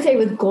 So I would say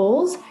with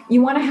goals,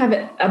 you want to have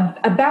it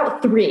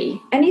about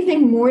 3.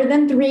 Anything more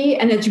than 3,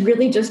 and it's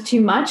really just too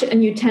much,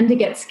 and you tend to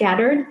get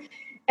scattered.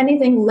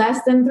 Anything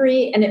less than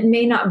 3, and it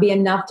may not be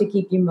enough to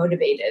keep you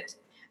motivated.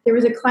 There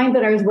was a client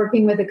that I was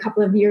working with a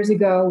couple of years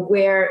ago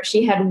where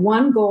she had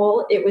one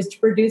goal. It was to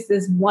produce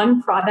this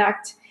one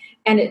product,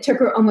 and it took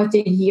her almost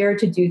a year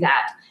to do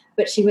that.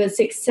 But she was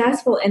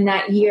successful in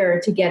that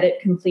year to get it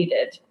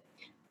completed.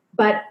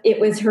 But it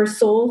was her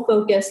sole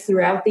focus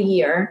throughout the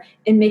year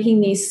in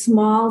making these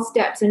small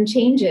steps and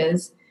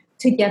changes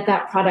to get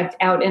that product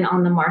out and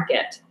on the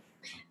market.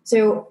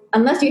 So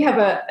unless you have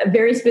a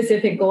very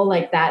specific goal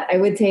like that, I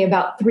would say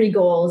about 3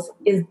 goals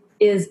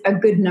is a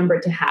good number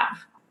to have.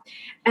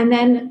 And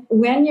then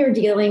when you're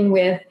dealing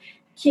with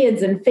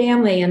kids and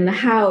family and the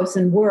house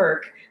and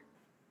work,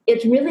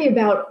 it's really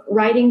about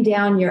writing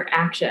down your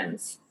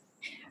actions.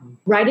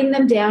 Writing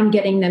them down,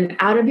 getting them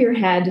out of your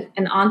head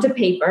and onto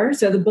paper.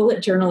 So the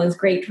bullet journal is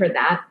great for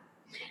that.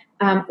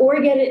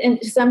 Or get it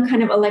into some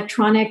kind of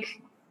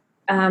electronic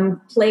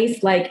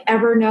place like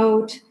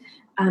Evernote,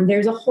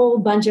 There's a whole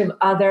bunch of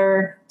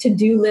other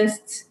to-do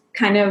lists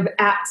kind of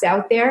apps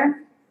out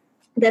there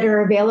that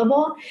are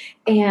available,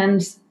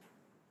 and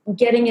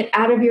getting it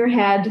out of your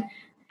head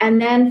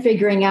and then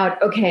figuring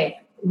out, okay,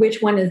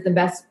 which one is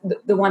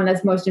the one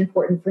that's most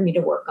important for me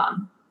to work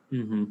on.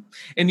 Mm-hmm.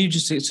 And you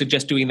just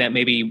suggest doing that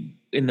maybe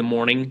in the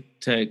morning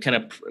to kind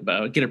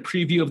of get a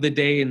preview of the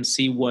day and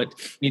see what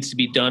needs to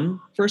be done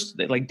first,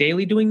 like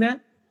daily doing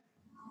that?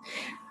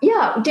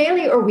 Yeah,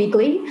 daily or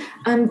weekly.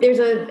 There's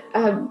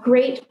a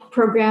great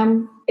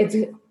program. It's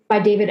by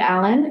David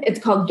Allen. It's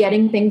called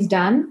Getting Things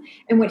Done.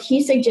 And what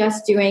he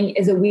suggests doing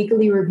is a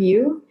weekly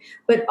review,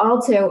 but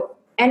also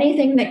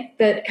anything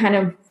that kind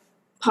of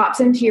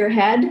pops into your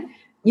head,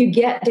 you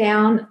get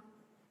down,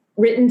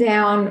 written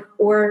down,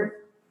 or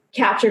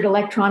captured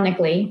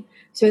electronically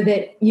so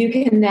that you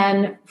can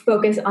then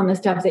focus on the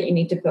stuff that you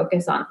need to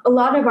focus on. A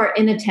lot of our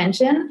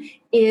inattention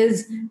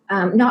is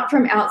not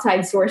from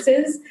outside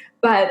sources,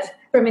 but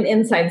from an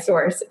inside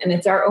source, and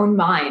it's our own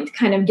mind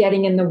kind of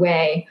getting in the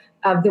way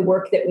of the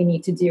work that we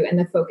need to do and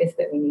the focus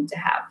that we need to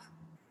have.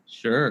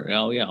 Sure.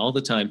 Oh, yeah, all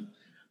the time.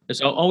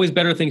 There's always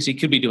better things you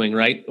could be doing,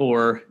 right?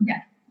 Or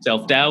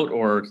self-doubt,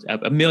 or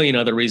a million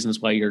other reasons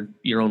why you're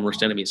your own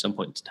worst enemy at some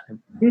point in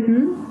time.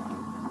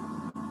 Mm-hmm.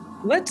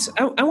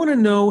 I want to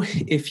know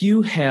if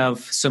you have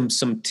some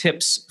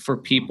tips for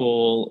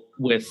people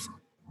with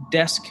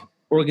desk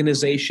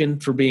organization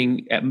for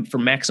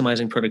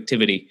maximizing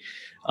productivity.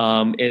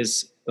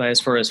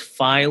 As far as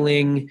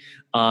filing,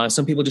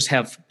 some people just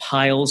have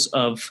piles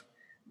of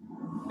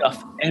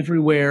stuff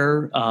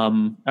everywhere.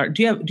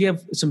 Do you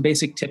have some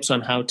basic tips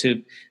on how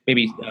to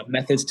maybe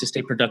methods to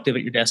stay productive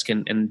at your desk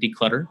and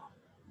declutter?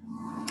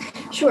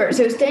 Sure.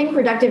 So staying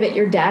productive at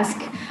your desk,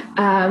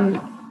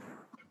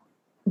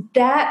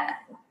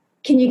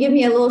 can you give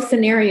me a little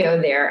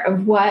scenario there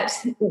of what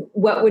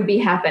would be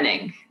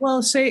happening?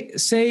 Well,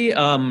 say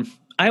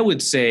I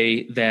would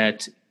say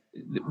that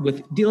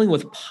with dealing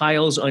with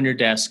piles on your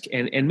desk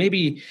and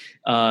maybe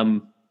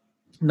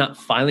not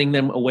filing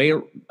them away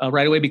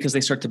right away because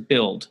they start to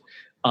build.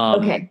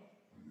 Okay.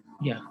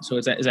 Yeah. So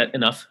is that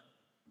enough?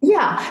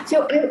 Yeah.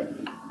 So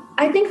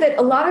I think that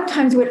a lot of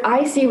times what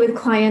I see with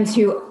clients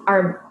who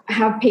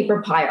have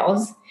paper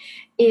piles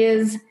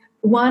is,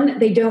 one,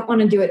 they don't want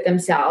to do it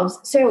themselves.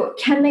 So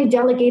can they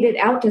delegate it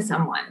out to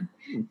someone?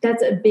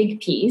 That's a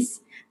big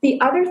piece. The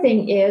other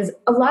thing is,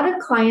 a lot of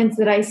clients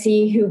that I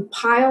see who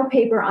pile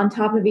paper on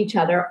top of each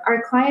other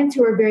are clients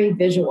who are very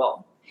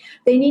visual.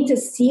 They need to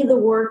see the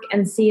work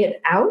and see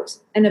it out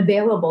and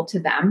available to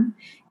them.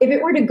 If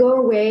it were to go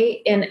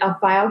away in a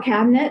file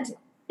cabinet,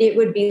 it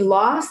would be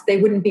lost. They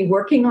wouldn't be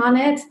working on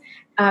it.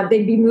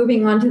 They'd be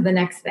moving on to the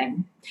next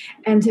thing.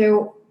 And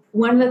so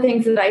one of the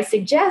things that I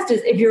suggest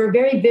is, if you're a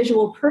very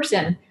visual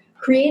person,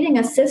 creating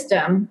a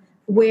system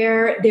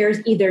where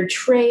there's either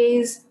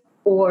trays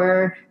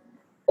or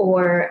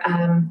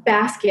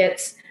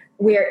baskets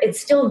where it's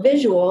still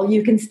visual,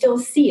 you can still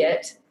see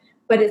it,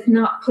 but it's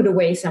not put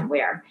away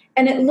somewhere.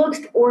 And it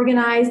looks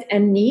organized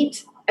and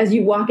neat as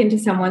you walk into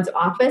someone's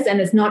office, and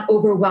it's not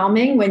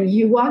overwhelming when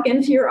you walk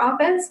into your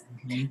office.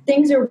 Mm-hmm.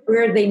 Things are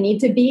where they need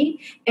to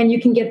be, and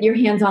you can get your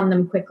hands on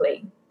them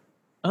quickly.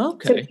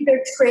 Okay. So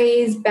either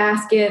trays,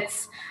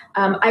 baskets.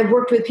 I've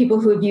worked with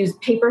people who have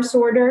used paper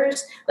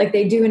sorters like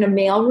they do in a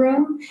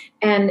mailroom,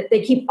 and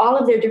they keep all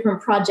of their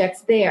different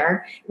projects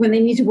there. When they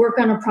need to work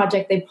on a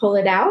project, they pull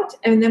it out,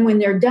 and then when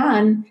they're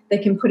done, they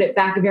can put it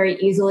back very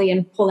easily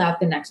and pull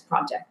out the next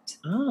project.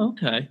 Oh,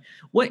 okay.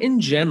 What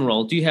in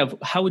general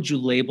how would you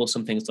label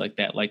some things like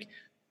that? Like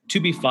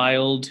to be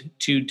filed,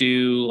 to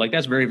do, like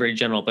that's very, very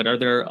general, but are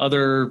there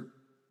other,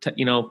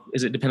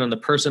 is it depend on the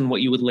person,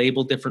 what you would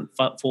label different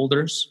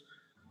folders?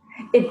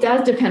 It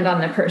does depend on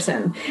the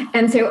person.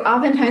 And so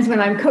oftentimes when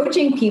I'm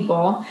coaching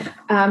people,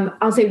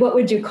 I'll say, what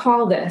would you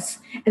call this?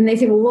 And they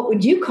say, well, what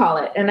would you call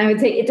it? And I would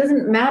say, it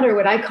doesn't matter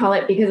what I call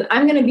it because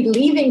I'm going to be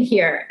leaving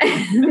here.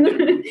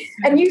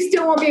 And you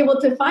still won't be able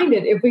to find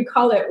it if we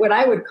call it what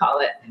I would call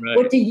it. Right.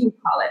 What do you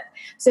call it?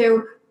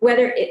 So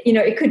whether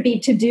it could be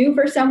to do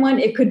for someone,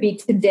 it could be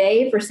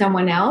today for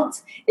someone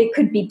else, it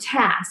could be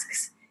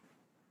tasks,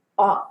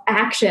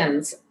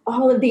 actions,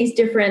 all of these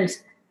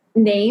different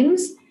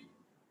names.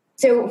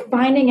 So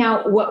finding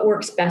out what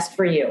works best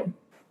for you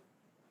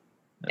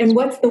and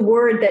what's the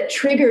word that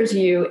triggers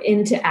you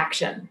into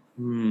action.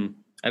 And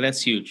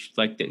that's huge,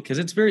 because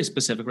it's very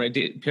specific, right?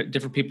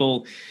 Different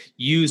people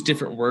use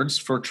different words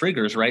for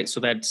triggers, right?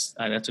 So that's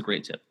a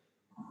great tip.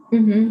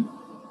 Mm-hmm.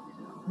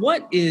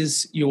 What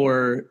is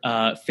your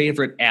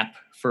favorite app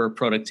for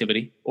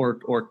productivity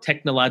or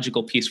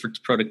technological piece for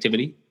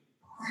productivity?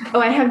 Oh,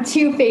 I have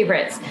two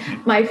favorites.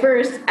 My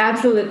first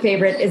absolute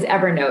favorite is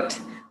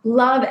Evernote.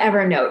 Love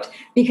Evernote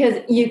because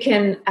you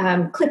can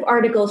clip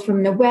articles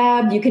from the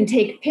web. You can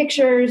take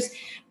pictures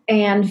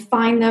and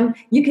find them.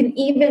 You can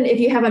even, if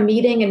you have a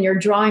meeting and you're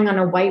drawing on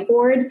a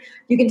whiteboard,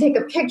 you can take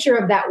a picture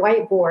of that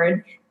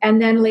whiteboard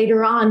and then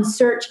later on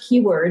search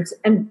keywords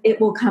and it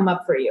will come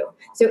up for you.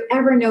 So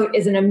Evernote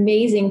is an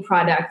amazing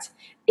product.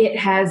 It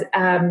has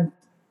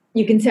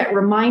You can set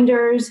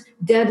reminders,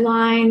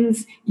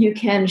 deadlines. You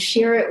can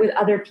share it with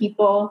other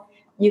people.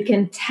 You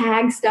can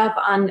tag stuff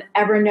on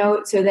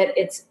Evernote so that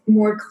it's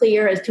more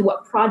clear as to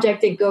what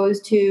project it goes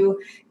to.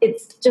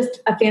 It's just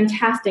a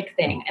fantastic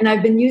thing. And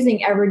I've been using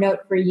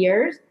Evernote for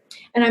years.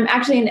 And I'm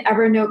actually an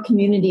Evernote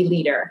community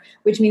leader,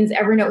 which means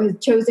Evernote has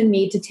chosen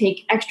me to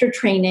take extra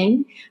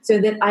training so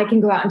that I can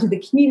go out into the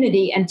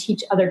community and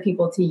teach other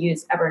people to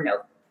use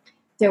Evernote.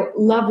 So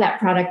love that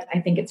product. I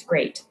think it's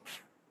great.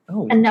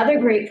 Oh. Another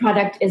great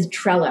product is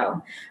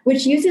Trello,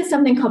 which uses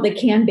something called the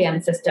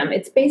Kanban system.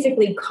 It's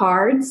basically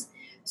cards.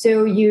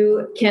 So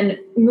you can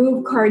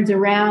move cards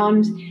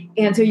around,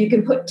 and so you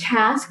can put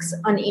tasks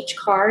on each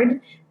card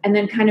and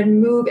then kind of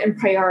move and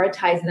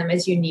prioritize them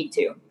as you need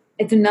to.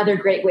 It's another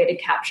great way to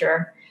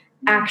capture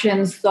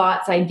actions,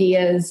 thoughts,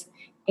 ideas,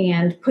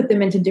 and put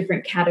them into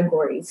different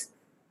categories.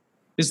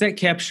 Does that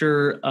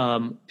capture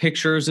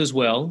pictures as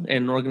well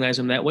and organize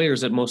them that way, or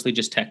is it mostly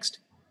just text?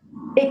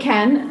 It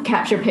can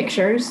capture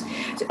pictures.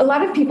 A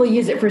lot of people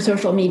use it for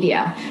social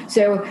media.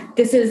 So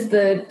this is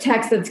the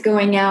text that's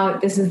going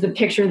out. This is the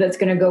picture that's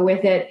going to go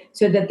with it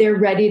so that they're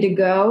ready to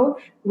go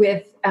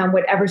with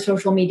whatever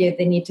social media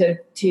they need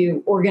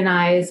to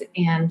organize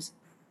and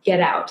get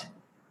out.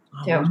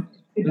 So,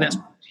 and that's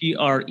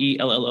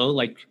Trello,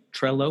 like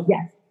Trello?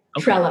 Yes,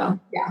 okay. Trello.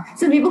 Yeah.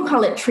 Some people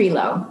call it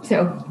Trello.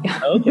 So,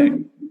 yeah. Okay.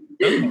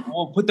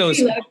 We'll put those.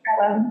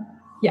 Trello.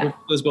 Yeah. We'll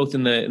put those both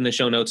in the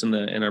show notes in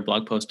our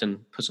blog post and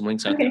put some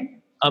links out there.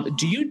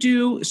 Do you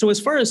do so as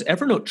far as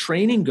Evernote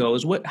training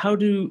goes? How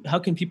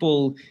can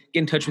people get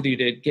in touch with you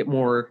to get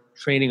more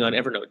training on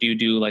Evernote? Do you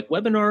do like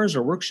webinars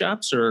or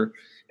workshops or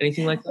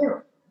anything like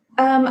that?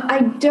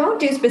 I don't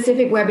do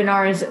specific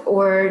webinars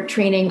or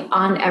training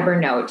on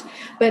Evernote,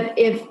 but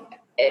if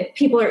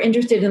people are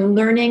interested in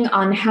learning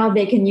on how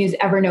they can use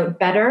Evernote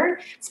better,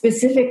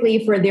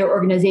 specifically for their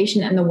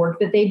organization and the work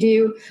that they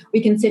do, we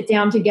can sit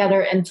down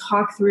together and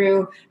talk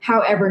through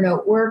how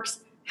Evernote works,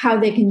 how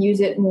they can use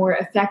it more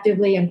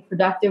effectively and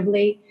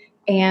productively,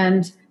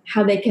 and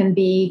how they can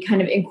be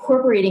kind of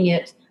incorporating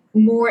it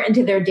more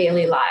into their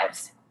daily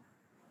lives.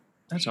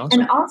 That's awesome.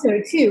 And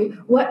also, too,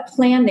 what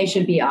plan they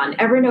should be on.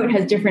 Evernote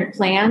has different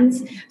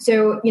plans.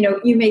 So,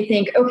 you may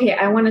think, okay,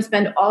 I want to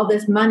spend all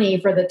this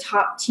money for the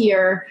top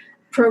tier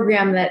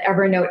program that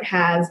Evernote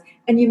has,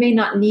 and you may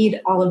not need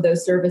all of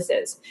those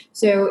services.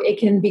 So it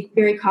can be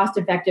very cost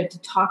effective to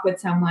talk with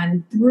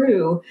someone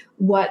through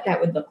what that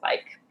would look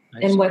like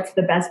and what's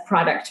the best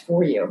product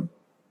for you.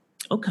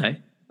 Okay.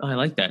 Oh, I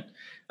like that.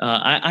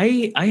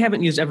 I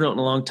haven't used Evernote in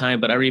a long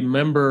time, but I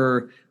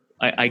remember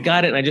I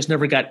got it and I just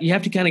never you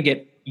have to kind of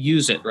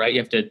use it, right? You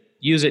have to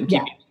use it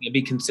and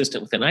be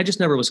consistent with it. And I just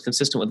never was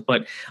consistent with it,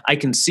 but I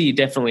can see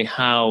definitely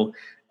how,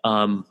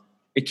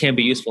 it can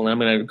be useful. And I'm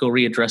going to go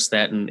readdress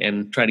that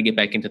and try to get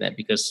back into that,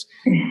 because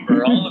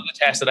for all of the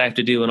tasks that I have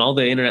to do and all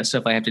the internet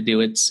stuff I have to do,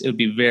 it would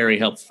be very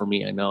helpful for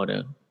me, I know,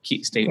 to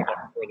stay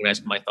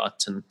organized with my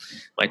thoughts and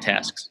my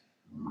tasks.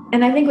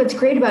 And I think what's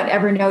great about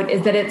Evernote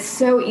is that it's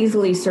so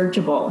easily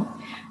searchable.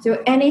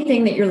 So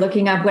anything that you're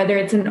looking up, whether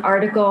it's an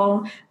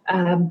article,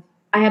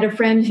 I had a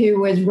friend who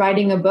was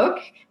writing a book.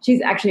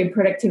 She's actually a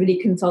productivity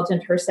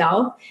consultant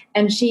herself,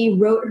 and she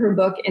wrote her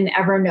book in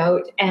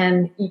Evernote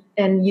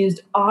and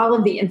used all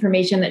of the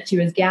information that she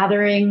was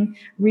gathering,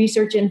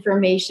 research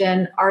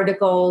information,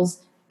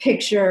 articles,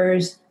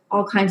 pictures,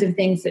 all kinds of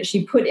things that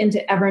she put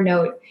into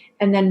Evernote,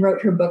 and then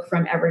wrote her book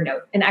from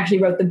Evernote, and actually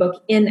wrote the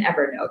book in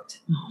Evernote.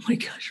 Oh my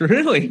gosh,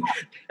 really?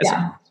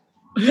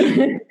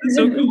 That's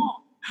so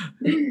cool.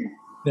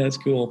 That's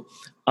cool.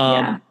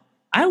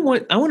 I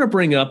want to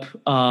bring up,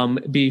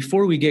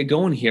 before we get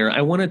going here,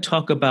 I want to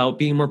talk about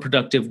being more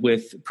productive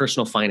with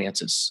personal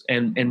finances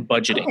and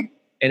budgeting,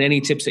 and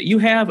any tips that you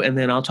have. And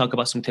then I'll talk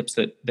about some tips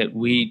that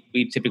we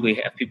typically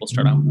have people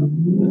start out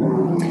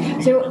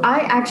with. So I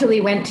actually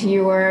went to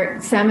your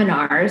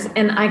seminars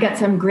and I got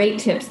some great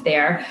tips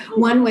there.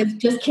 One was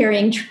just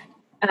carrying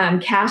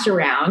cash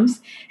around,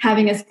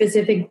 having a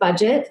specific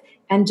budget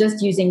and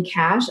just using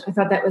cash. I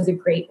thought that was a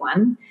great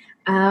one.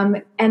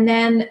 And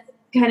then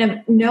kind of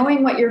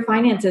knowing what your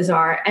finances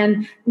are,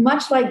 and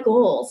much like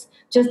goals,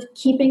 just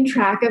keeping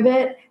track of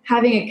it,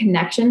 having a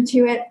connection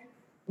to it,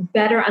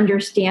 better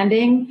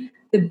understanding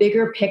the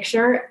bigger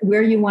picture,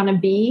 where you want to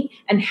be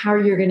and how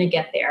you're going to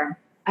get there,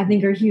 I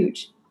think are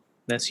huge.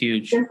 That's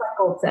huge. Just like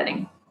goal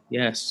setting.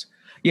 Yes.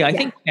 Yeah, I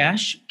think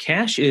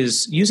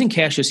using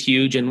cash is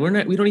huge. And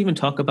we don't even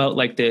talk about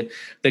like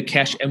the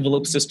cash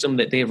envelope system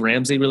that Dave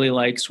Ramsey really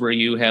likes, where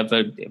you have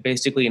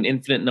basically an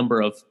infinite number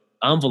of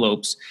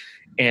envelopes.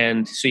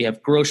 And so you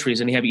have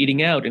groceries and you have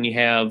eating out and you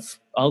have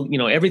all,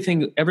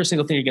 everything, every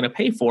single thing you're going to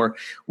pay for.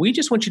 We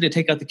just want you to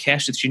take out the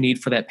cash that you need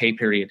for that pay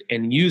period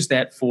and use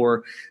that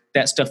for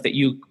that stuff that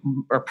you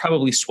are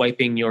probably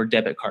swiping your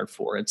debit card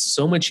for. It's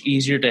so much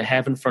easier to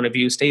have in front of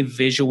you, stay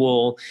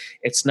visual.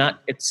 It's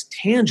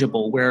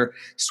tangible, where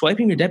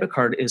swiping your debit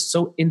card is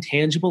so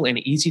intangible and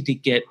easy to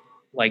get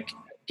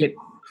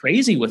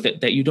crazy with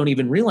it that you don't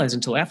even realize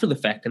until after the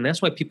fact. And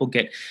that's why people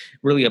get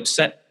really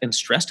upset and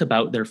stressed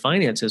about their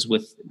finances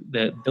with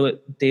the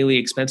daily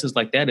expenses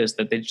like that, is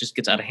that it just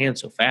gets out of hand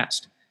so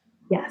fast.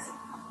 Yes.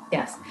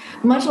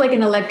 Much like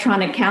an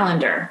electronic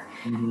calendar.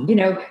 Mm-hmm.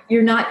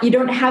 You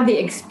don't have the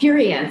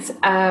experience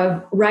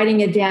of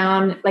writing it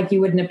down like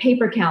you would in a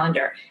paper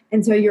calendar.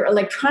 And so your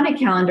electronic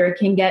calendar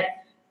can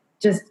get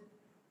just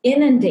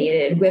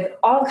inundated with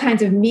all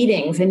kinds of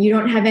meetings, and you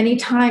don't have any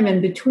time in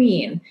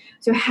between.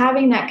 So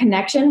having that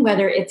connection,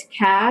 whether it's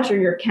cash or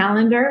your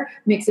calendar,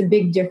 makes a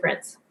big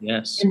difference.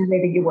 Yes. In the way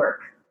that you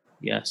work.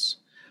 Yes.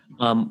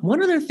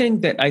 One other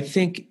thing that I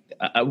think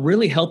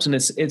really helps, and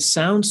it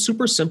sounds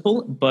super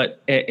simple,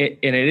 but it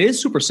is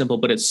super simple,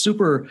 but it's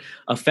super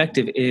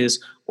effective,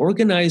 is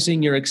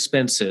organizing your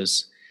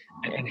expenses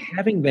and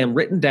having them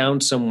written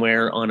down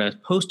somewhere on a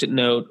Post-it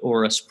note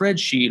or a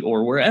spreadsheet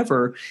or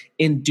wherever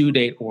in due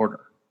date order.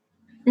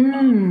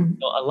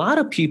 A lot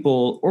of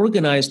people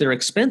organize their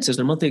expenses,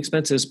 their monthly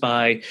expenses,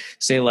 by,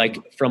 say, like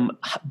from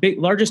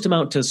largest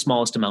amount to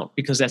smallest amount,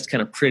 because that's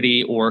kind of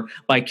pretty, or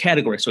by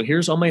category. So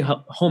here's all my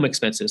home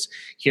expenses,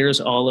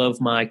 here's all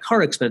of my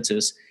car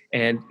expenses,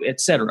 and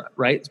et cetera,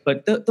 right?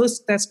 But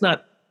those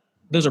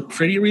are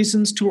pretty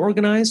reasons to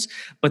organize,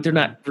 but they're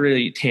not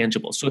really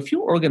tangible. So if you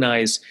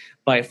organize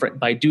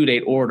by due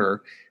date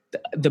order,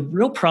 the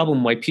real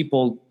problem why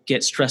people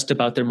get stressed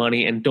about their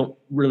money and don't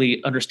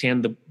really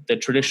understand the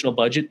traditional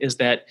budget is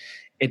that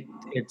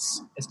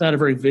it's not a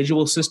very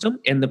visual system.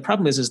 And the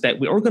problem is that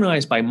we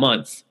organize by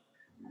month,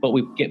 but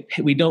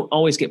we don't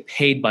always get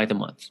paid by the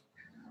month.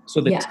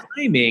 So the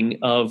timing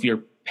of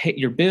your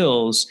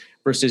bills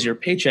versus your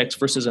paychecks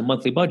versus a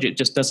monthly budget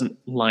just doesn't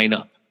line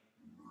up.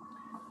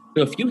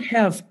 So if you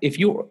have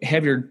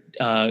your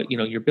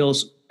your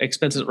bills,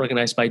 expenses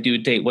organized by due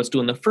date, what's due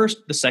on the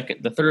first, the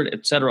second, the third,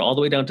 et cetera, all the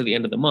way down to the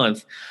end of the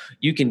month,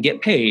 you can get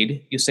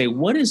paid. You say,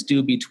 what is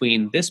due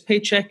between this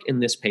paycheck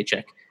and this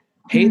paycheck?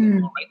 Pay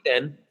them right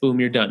then, boom,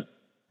 you're done.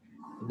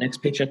 The next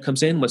paycheck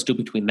comes in, what's due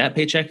between that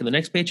paycheck and the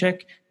next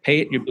paycheck? Pay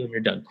it, you're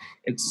done.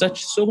 It's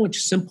so much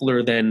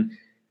simpler than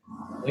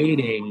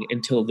waiting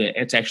until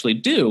it's actually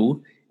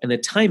due, and the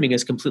timing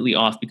is completely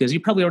off because you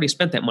probably already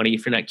spent that money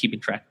if you're not keeping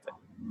track of it.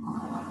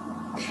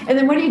 And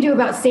then what do you do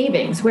about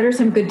savings? What are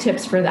some good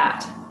tips for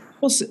that?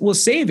 Well,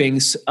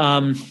 savings,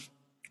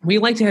 we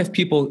like to have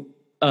people,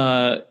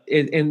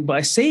 and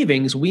by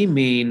savings, we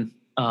mean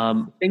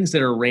things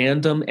that are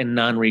random and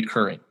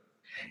non-recurring.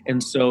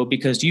 And so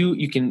because you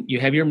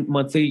have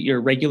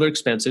your regular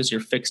expenses,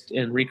 your fixed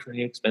and recurring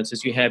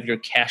expenses, you have your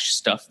cash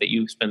stuff that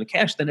you spend the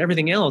cash, then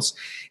everything else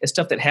is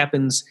stuff that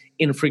happens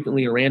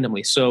infrequently or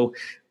randomly. So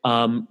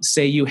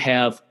say you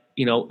have,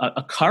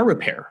 a car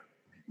repair.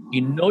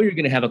 You're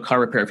going to have a car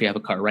repair if you have a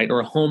car, right?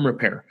 Or a home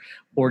repair,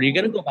 or you're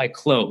going to go buy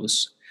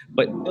clothes.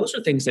 But those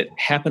are things that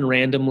happen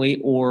randomly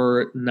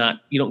or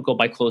not. You don't go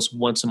buy clothes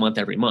once a month,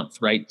 every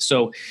month, right?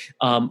 So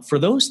for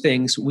those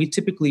things, we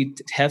typically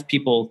have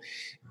people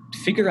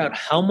figure out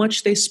how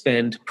much they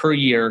spend per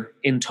year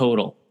in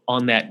total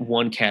on that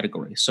one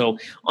category. So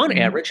on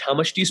average, how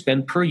much do you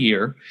spend per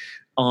year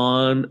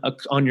on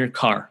your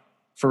car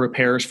for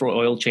repairs, for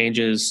oil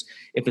changes?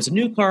 If it's a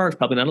new car, it's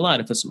probably not a lot.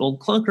 If it's an old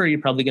clunker,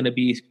 you're probably going to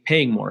be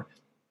paying more.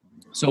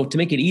 So to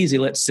make it easy,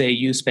 let's say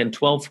you spend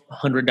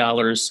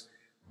 $1,200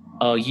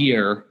 a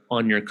year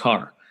on your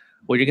car.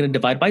 Well, you're going to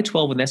divide by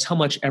 12, and that's how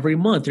much every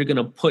month you're going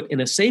to put in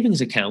a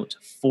savings account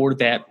for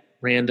that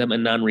random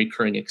and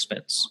non-recurring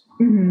expense.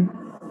 Mm-hmm.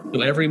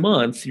 So every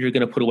month you're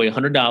going to put away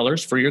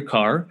 $100 for your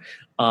car.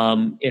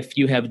 If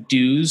you have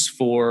dues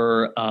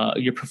for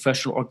your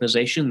professional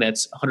organization,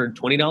 that's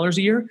 $120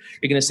 a year.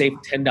 You're going to save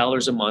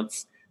 $10 a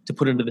month to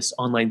put into this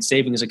online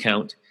savings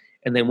account.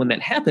 And then when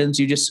that happens,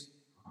 you just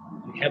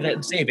have that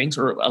in savings,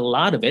 or a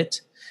lot of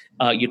it.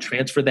 You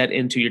transfer that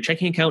into your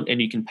checking account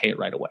and you can pay it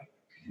right away.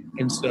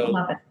 And so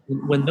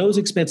when those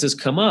expenses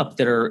come up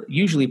that are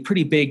usually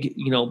pretty big,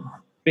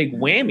 big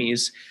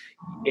whammies,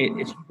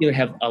 it's either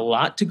have a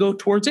lot to go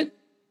towards it,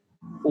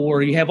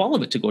 or you have all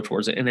of it to go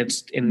towards it. And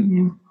it's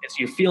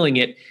you're feeling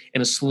it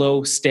in a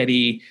slow,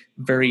 steady,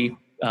 very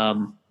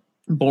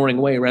boring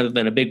way, rather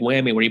than a big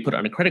whammy where you put it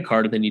on a credit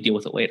card and then you deal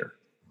with it later.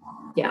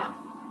 Yeah.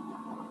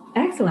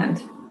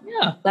 Excellent.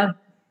 Yeah.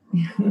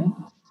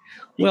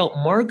 Well,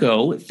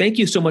 Margot, thank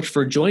you so much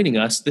for joining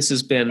us. This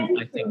has been,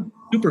 I think,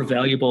 super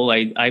valuable.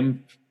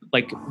 I'm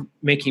like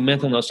making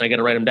mental notes, and I got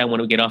to write them down when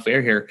we get off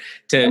air here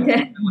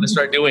to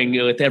start doing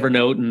with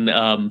Evernote and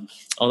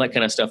all that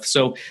kind of stuff.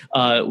 So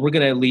we're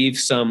going to leave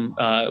some,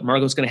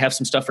 Margot's going to have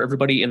some stuff for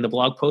everybody in the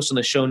blog post and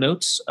the show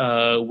notes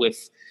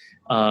with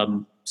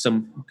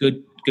some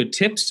good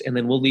tips, and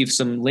then we'll leave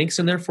some links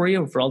in there for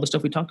you for all the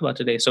stuff we talked about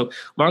today. So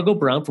Margot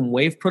Brown from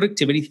Wave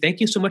Productivity, thank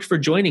you so much for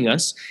joining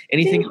us.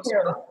 Anything else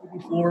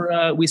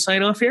before we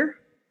sign off here?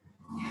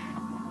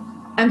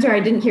 I'm sorry,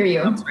 I didn't hear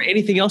you. I'm sorry,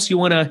 anything else you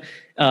want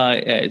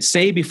to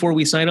say before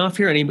we sign off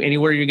here?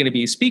 Anywhere you're going to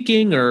be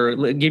speaking,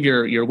 or give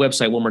your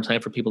website one more time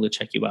for people to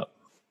check you out?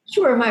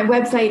 Sure. My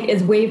website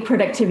is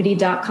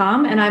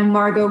waveproductivity.com, and I'm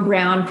Margot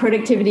Brown,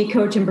 productivity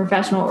coach and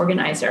professional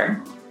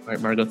organizer. All right,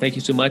 Margot, thank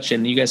you so much.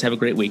 And you guys have a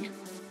great week.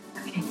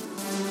 Okay.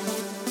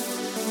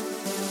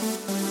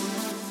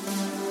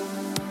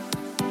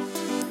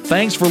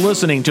 Thanks for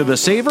listening to The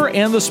Saver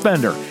and the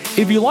Spender.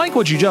 If you like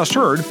what you just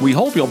heard, we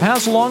hope you'll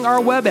pass along our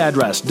web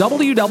address,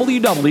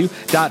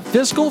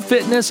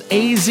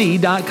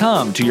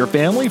 www.fiscalfitnessaz.com, to your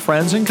family,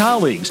 friends, and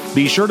colleagues.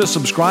 Be sure to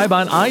subscribe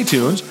on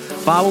iTunes,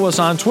 follow us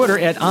on Twitter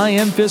at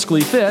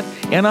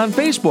IamFiscallyFit, and on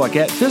Facebook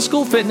at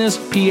Fiscal Fitness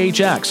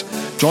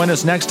PHX. Join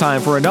us next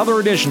time for another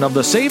edition of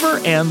The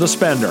Saver and the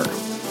Spender.